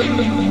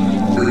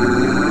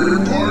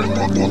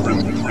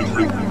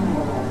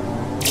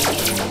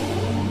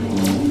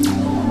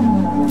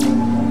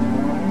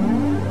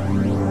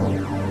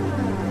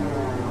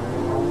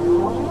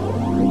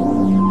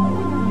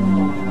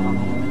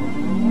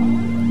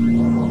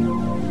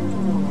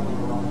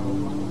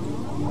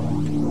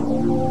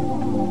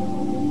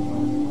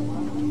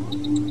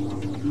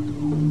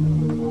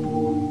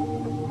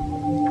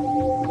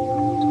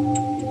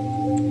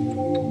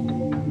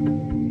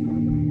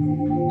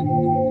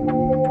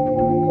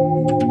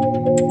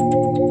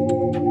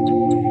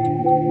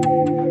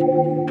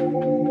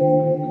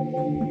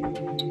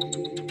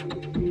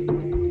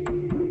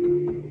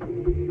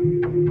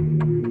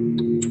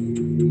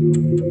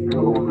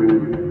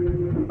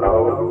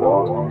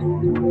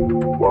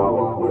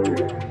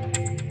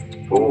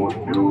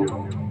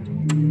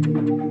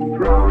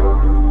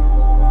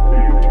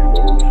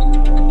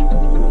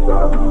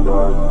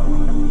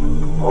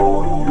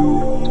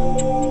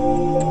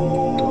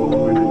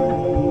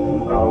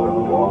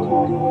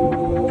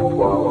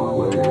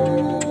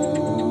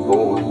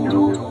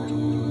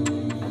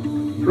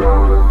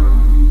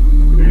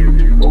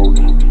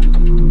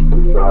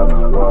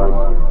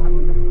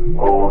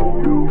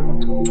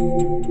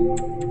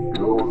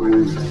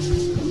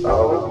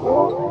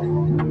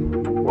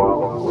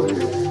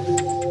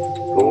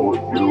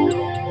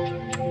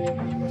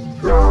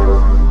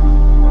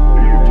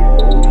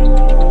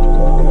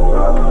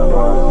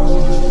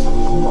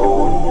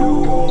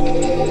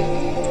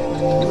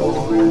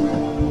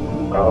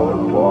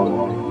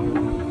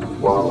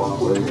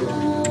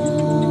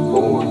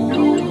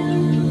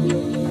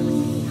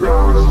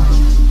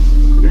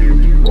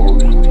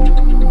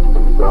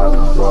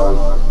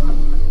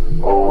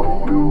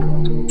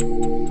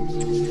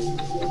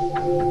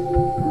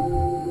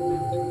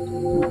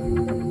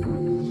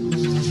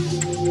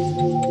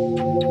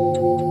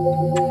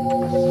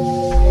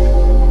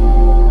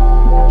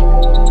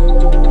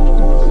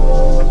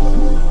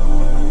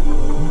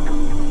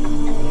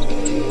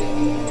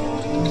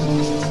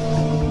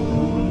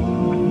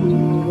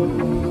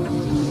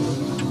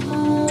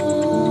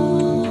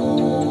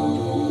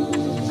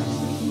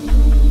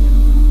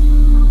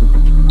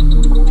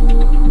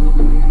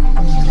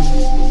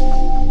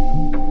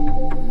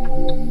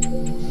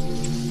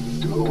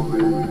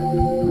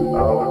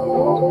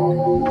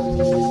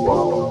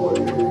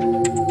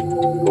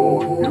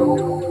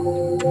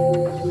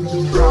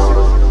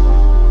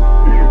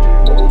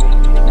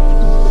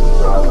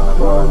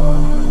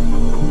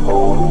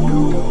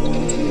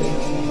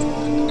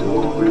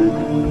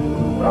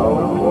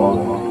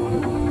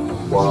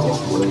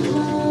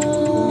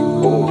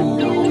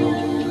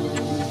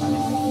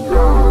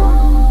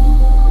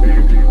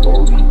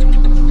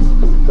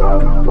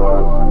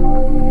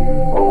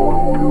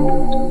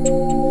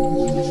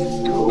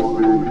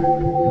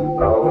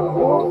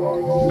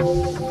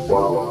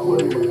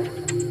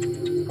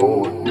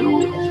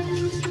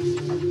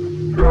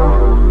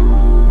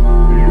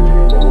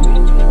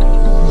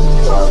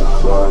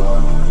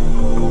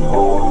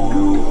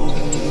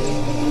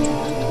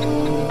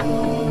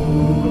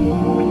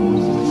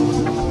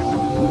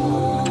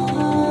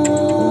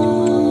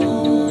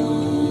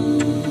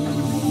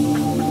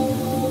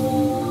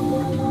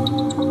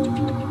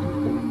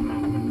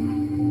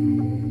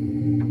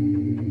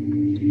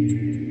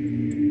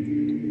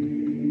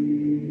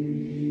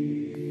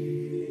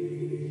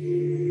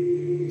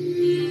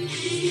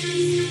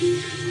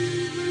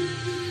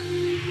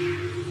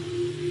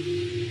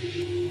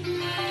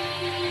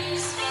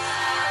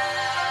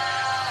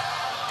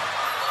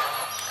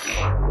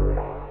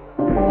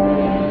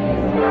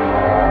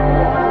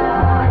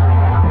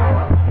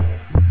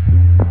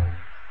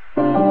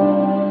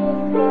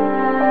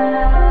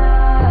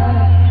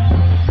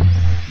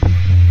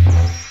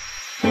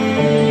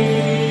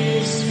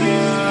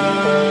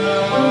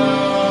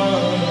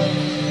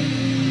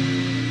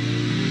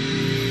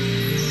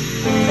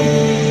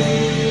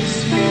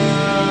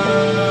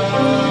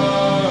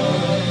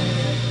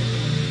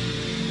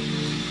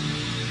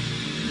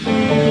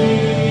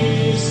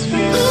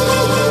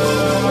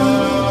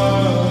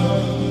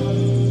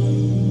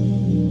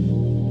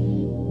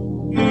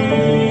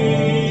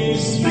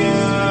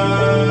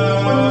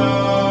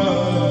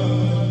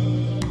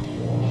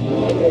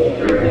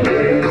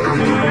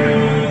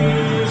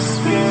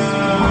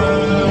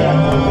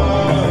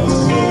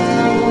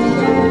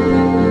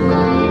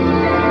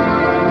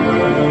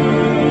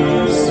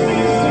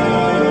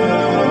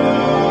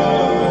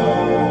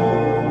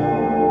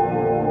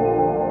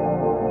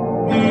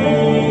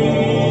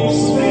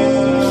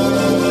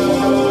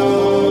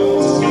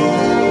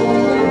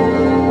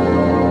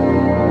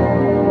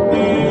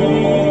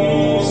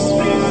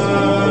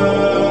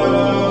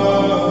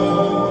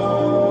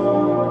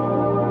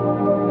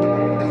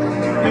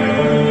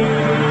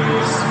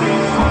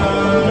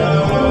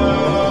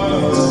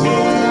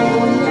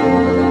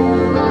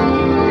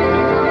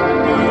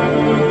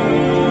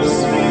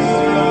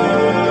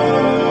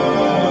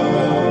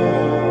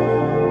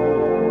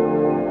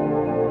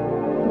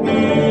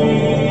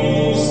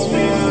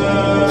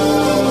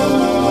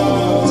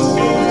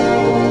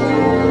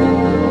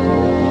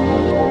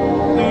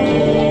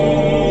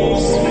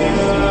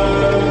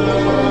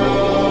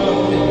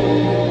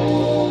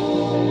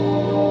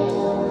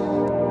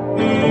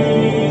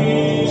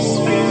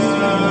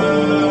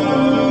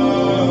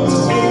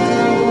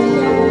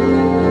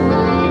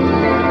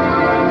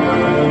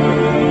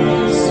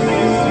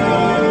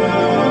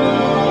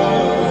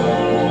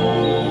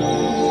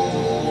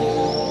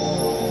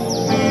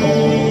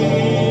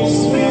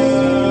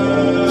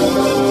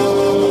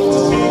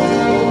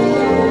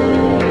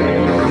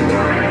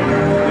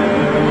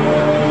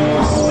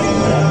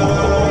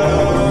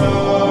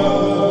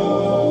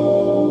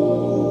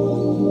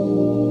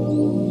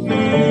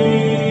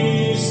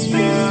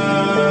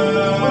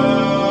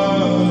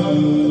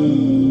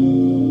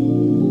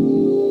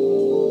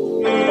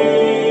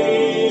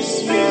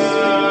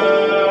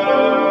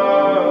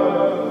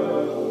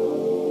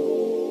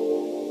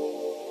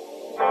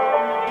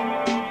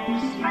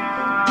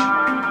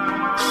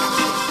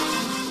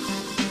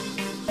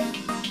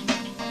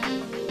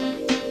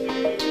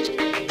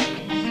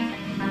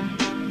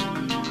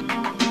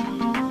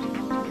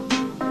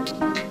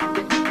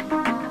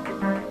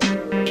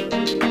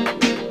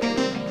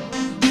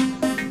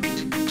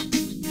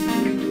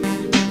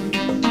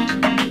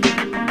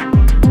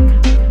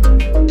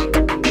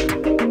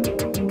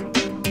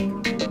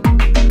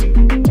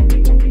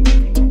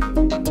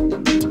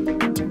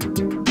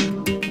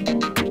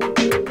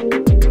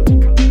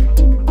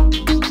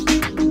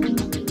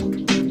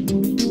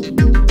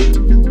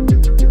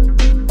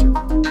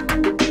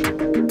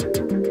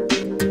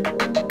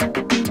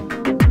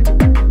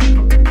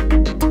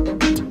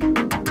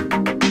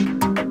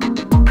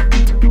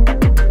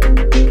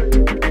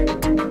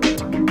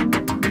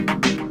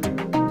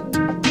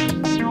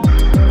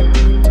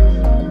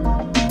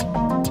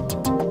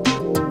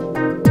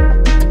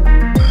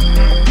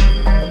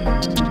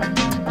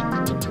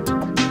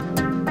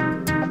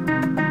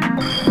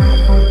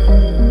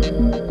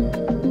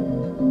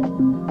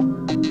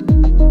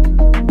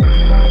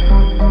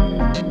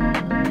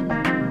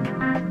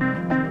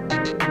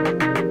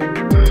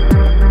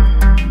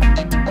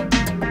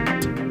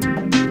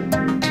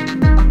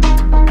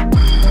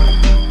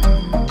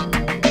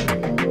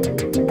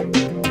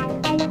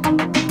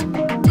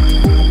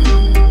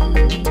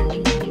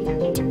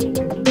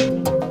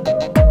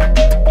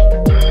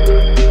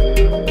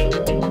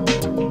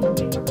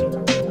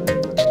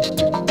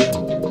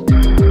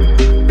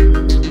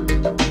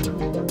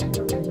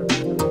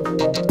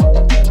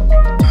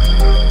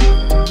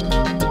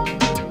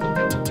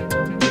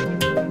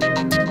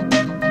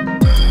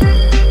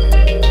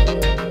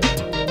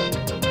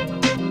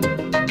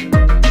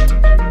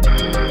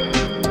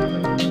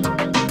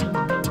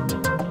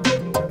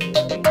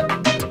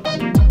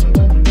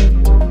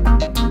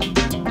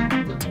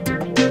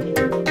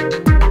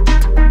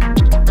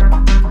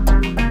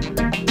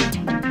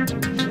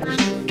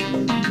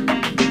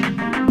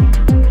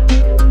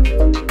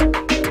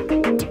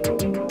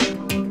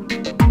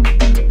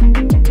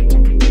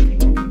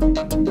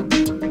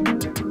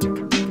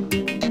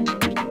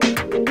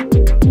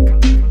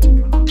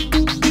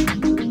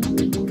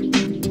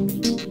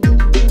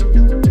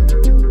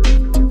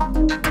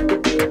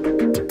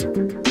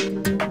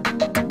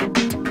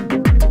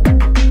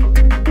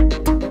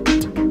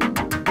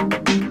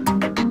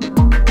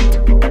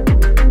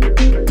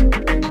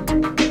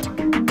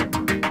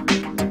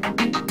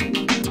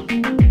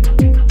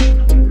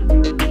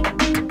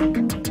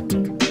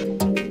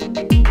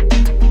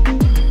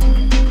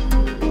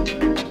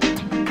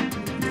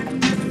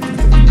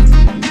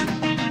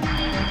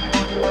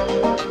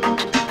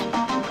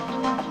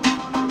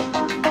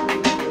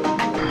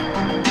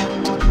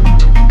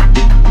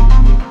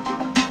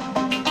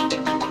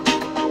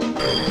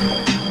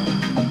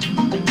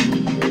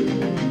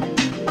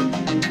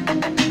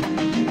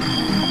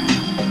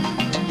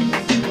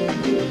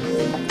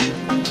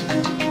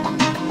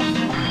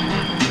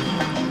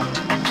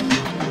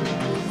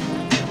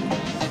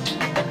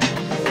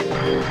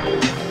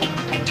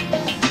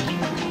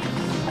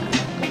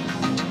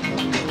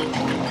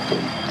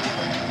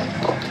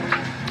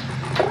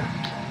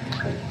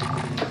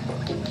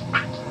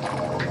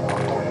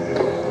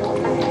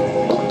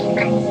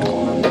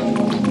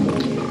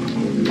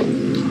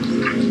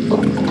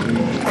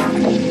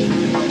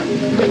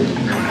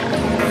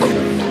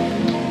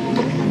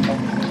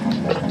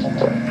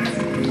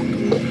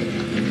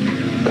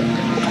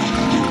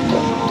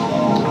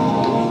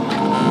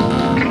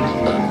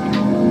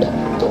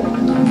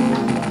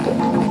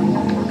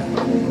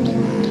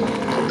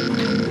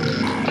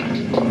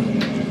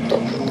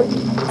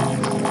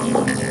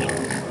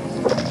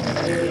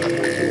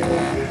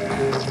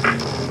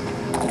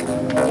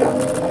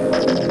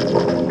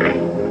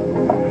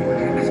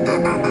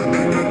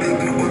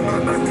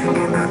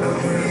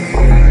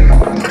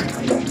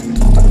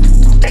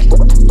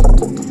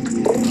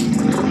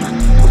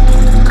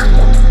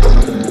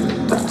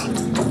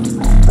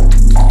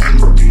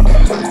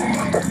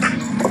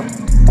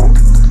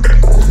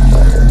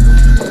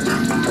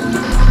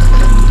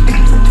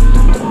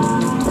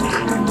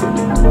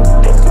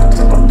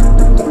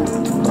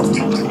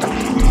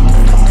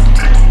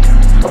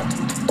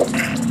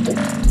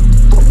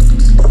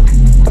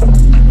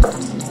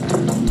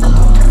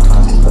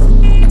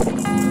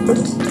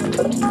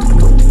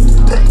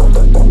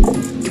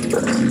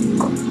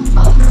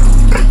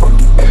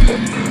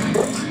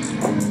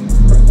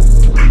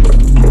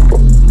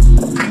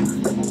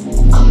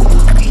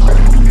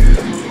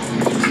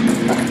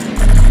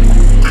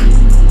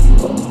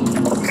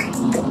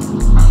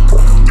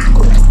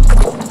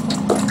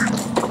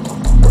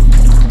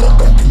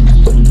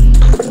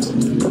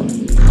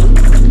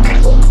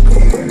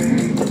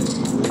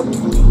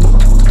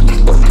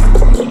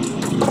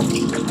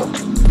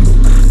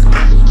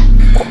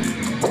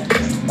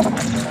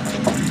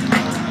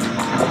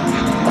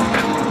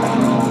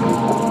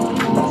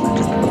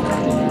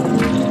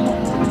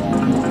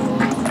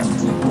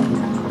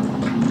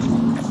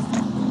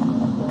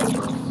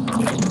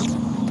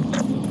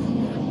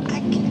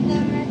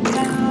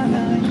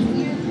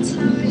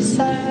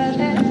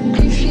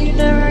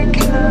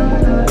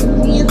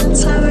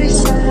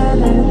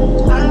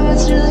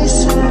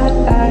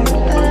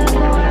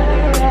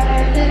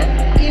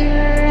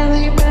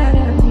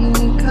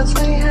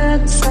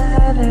had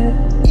said it.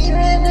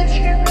 Even if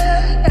you're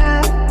mad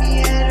at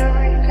me, I don't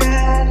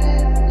regret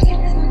it.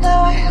 Even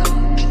though I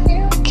hope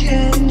you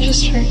can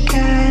just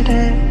forget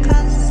it.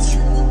 'Cause it's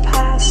in the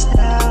past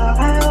now.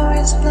 I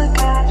always look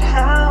at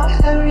how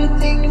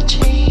everything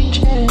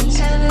changes,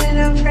 and I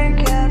don't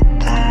forget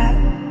that.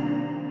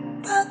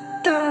 But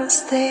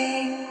those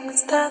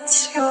things,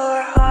 that's your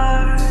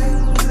heart,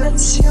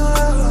 that's your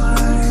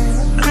heart.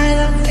 I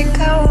don't think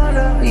I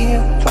wanna be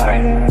a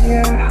part of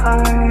your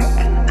heart,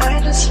 and I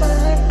just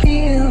wanna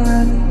feel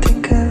and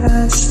think of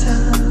that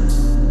stuff.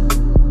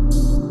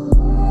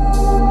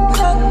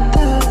 But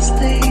those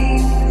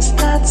things,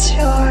 that's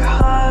your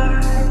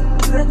heart,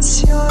 that's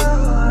your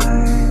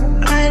heart.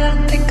 I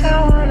don't think I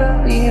wanna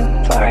be a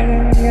part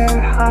of your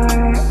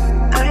heart.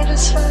 I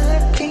just wanna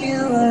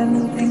feel and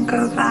think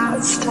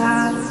about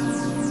stuff.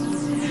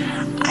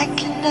 I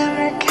can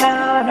never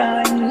count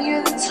on you,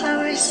 that's how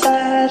I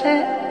said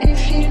it. If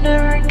you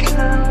never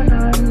count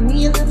on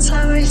me, that's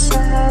how I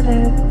said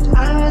it.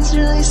 I was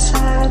really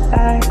sad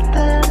back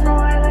then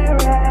when I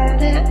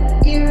read it.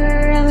 You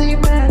were really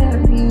mad at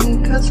me,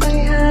 'cause I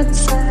had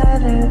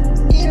said it.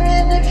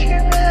 Even if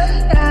you're mad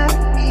at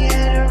me,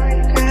 I don't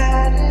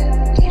regret it.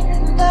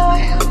 Even though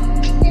I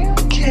hope you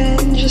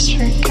can just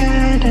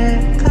forget it.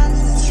 'Cause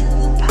it's in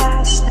the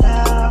past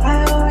now. I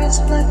always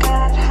look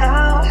at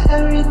how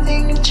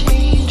everything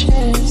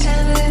changes,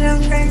 and I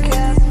don't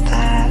forget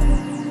that.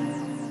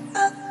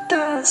 But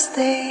those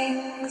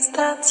things,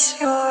 that's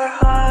your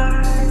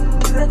heart,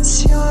 that's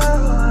your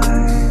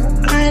heart.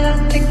 I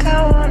don't think I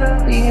wanna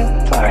be a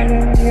part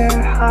of your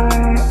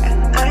heart,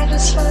 and I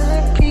just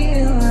wanna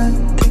feel and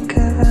think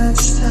of that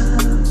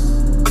stuff.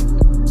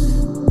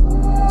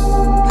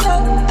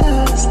 But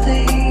those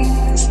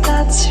things,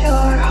 that's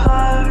your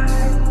heart,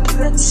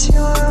 that's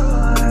your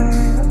heart.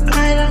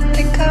 I don't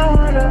think I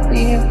wanna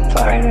be a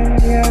part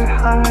of your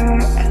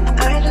heart, and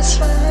I just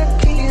wanna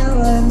feel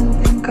and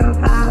think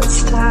about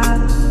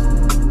stuff.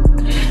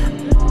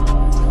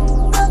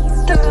 But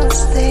those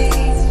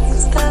things,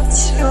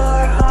 that's your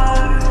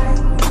heart,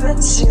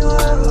 that's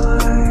your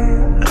heart.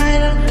 I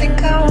don't think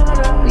I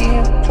wanna be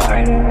a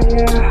part of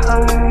your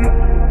heart.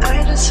 I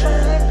just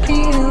wanna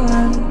feel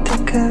and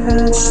think of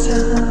that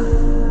stuff.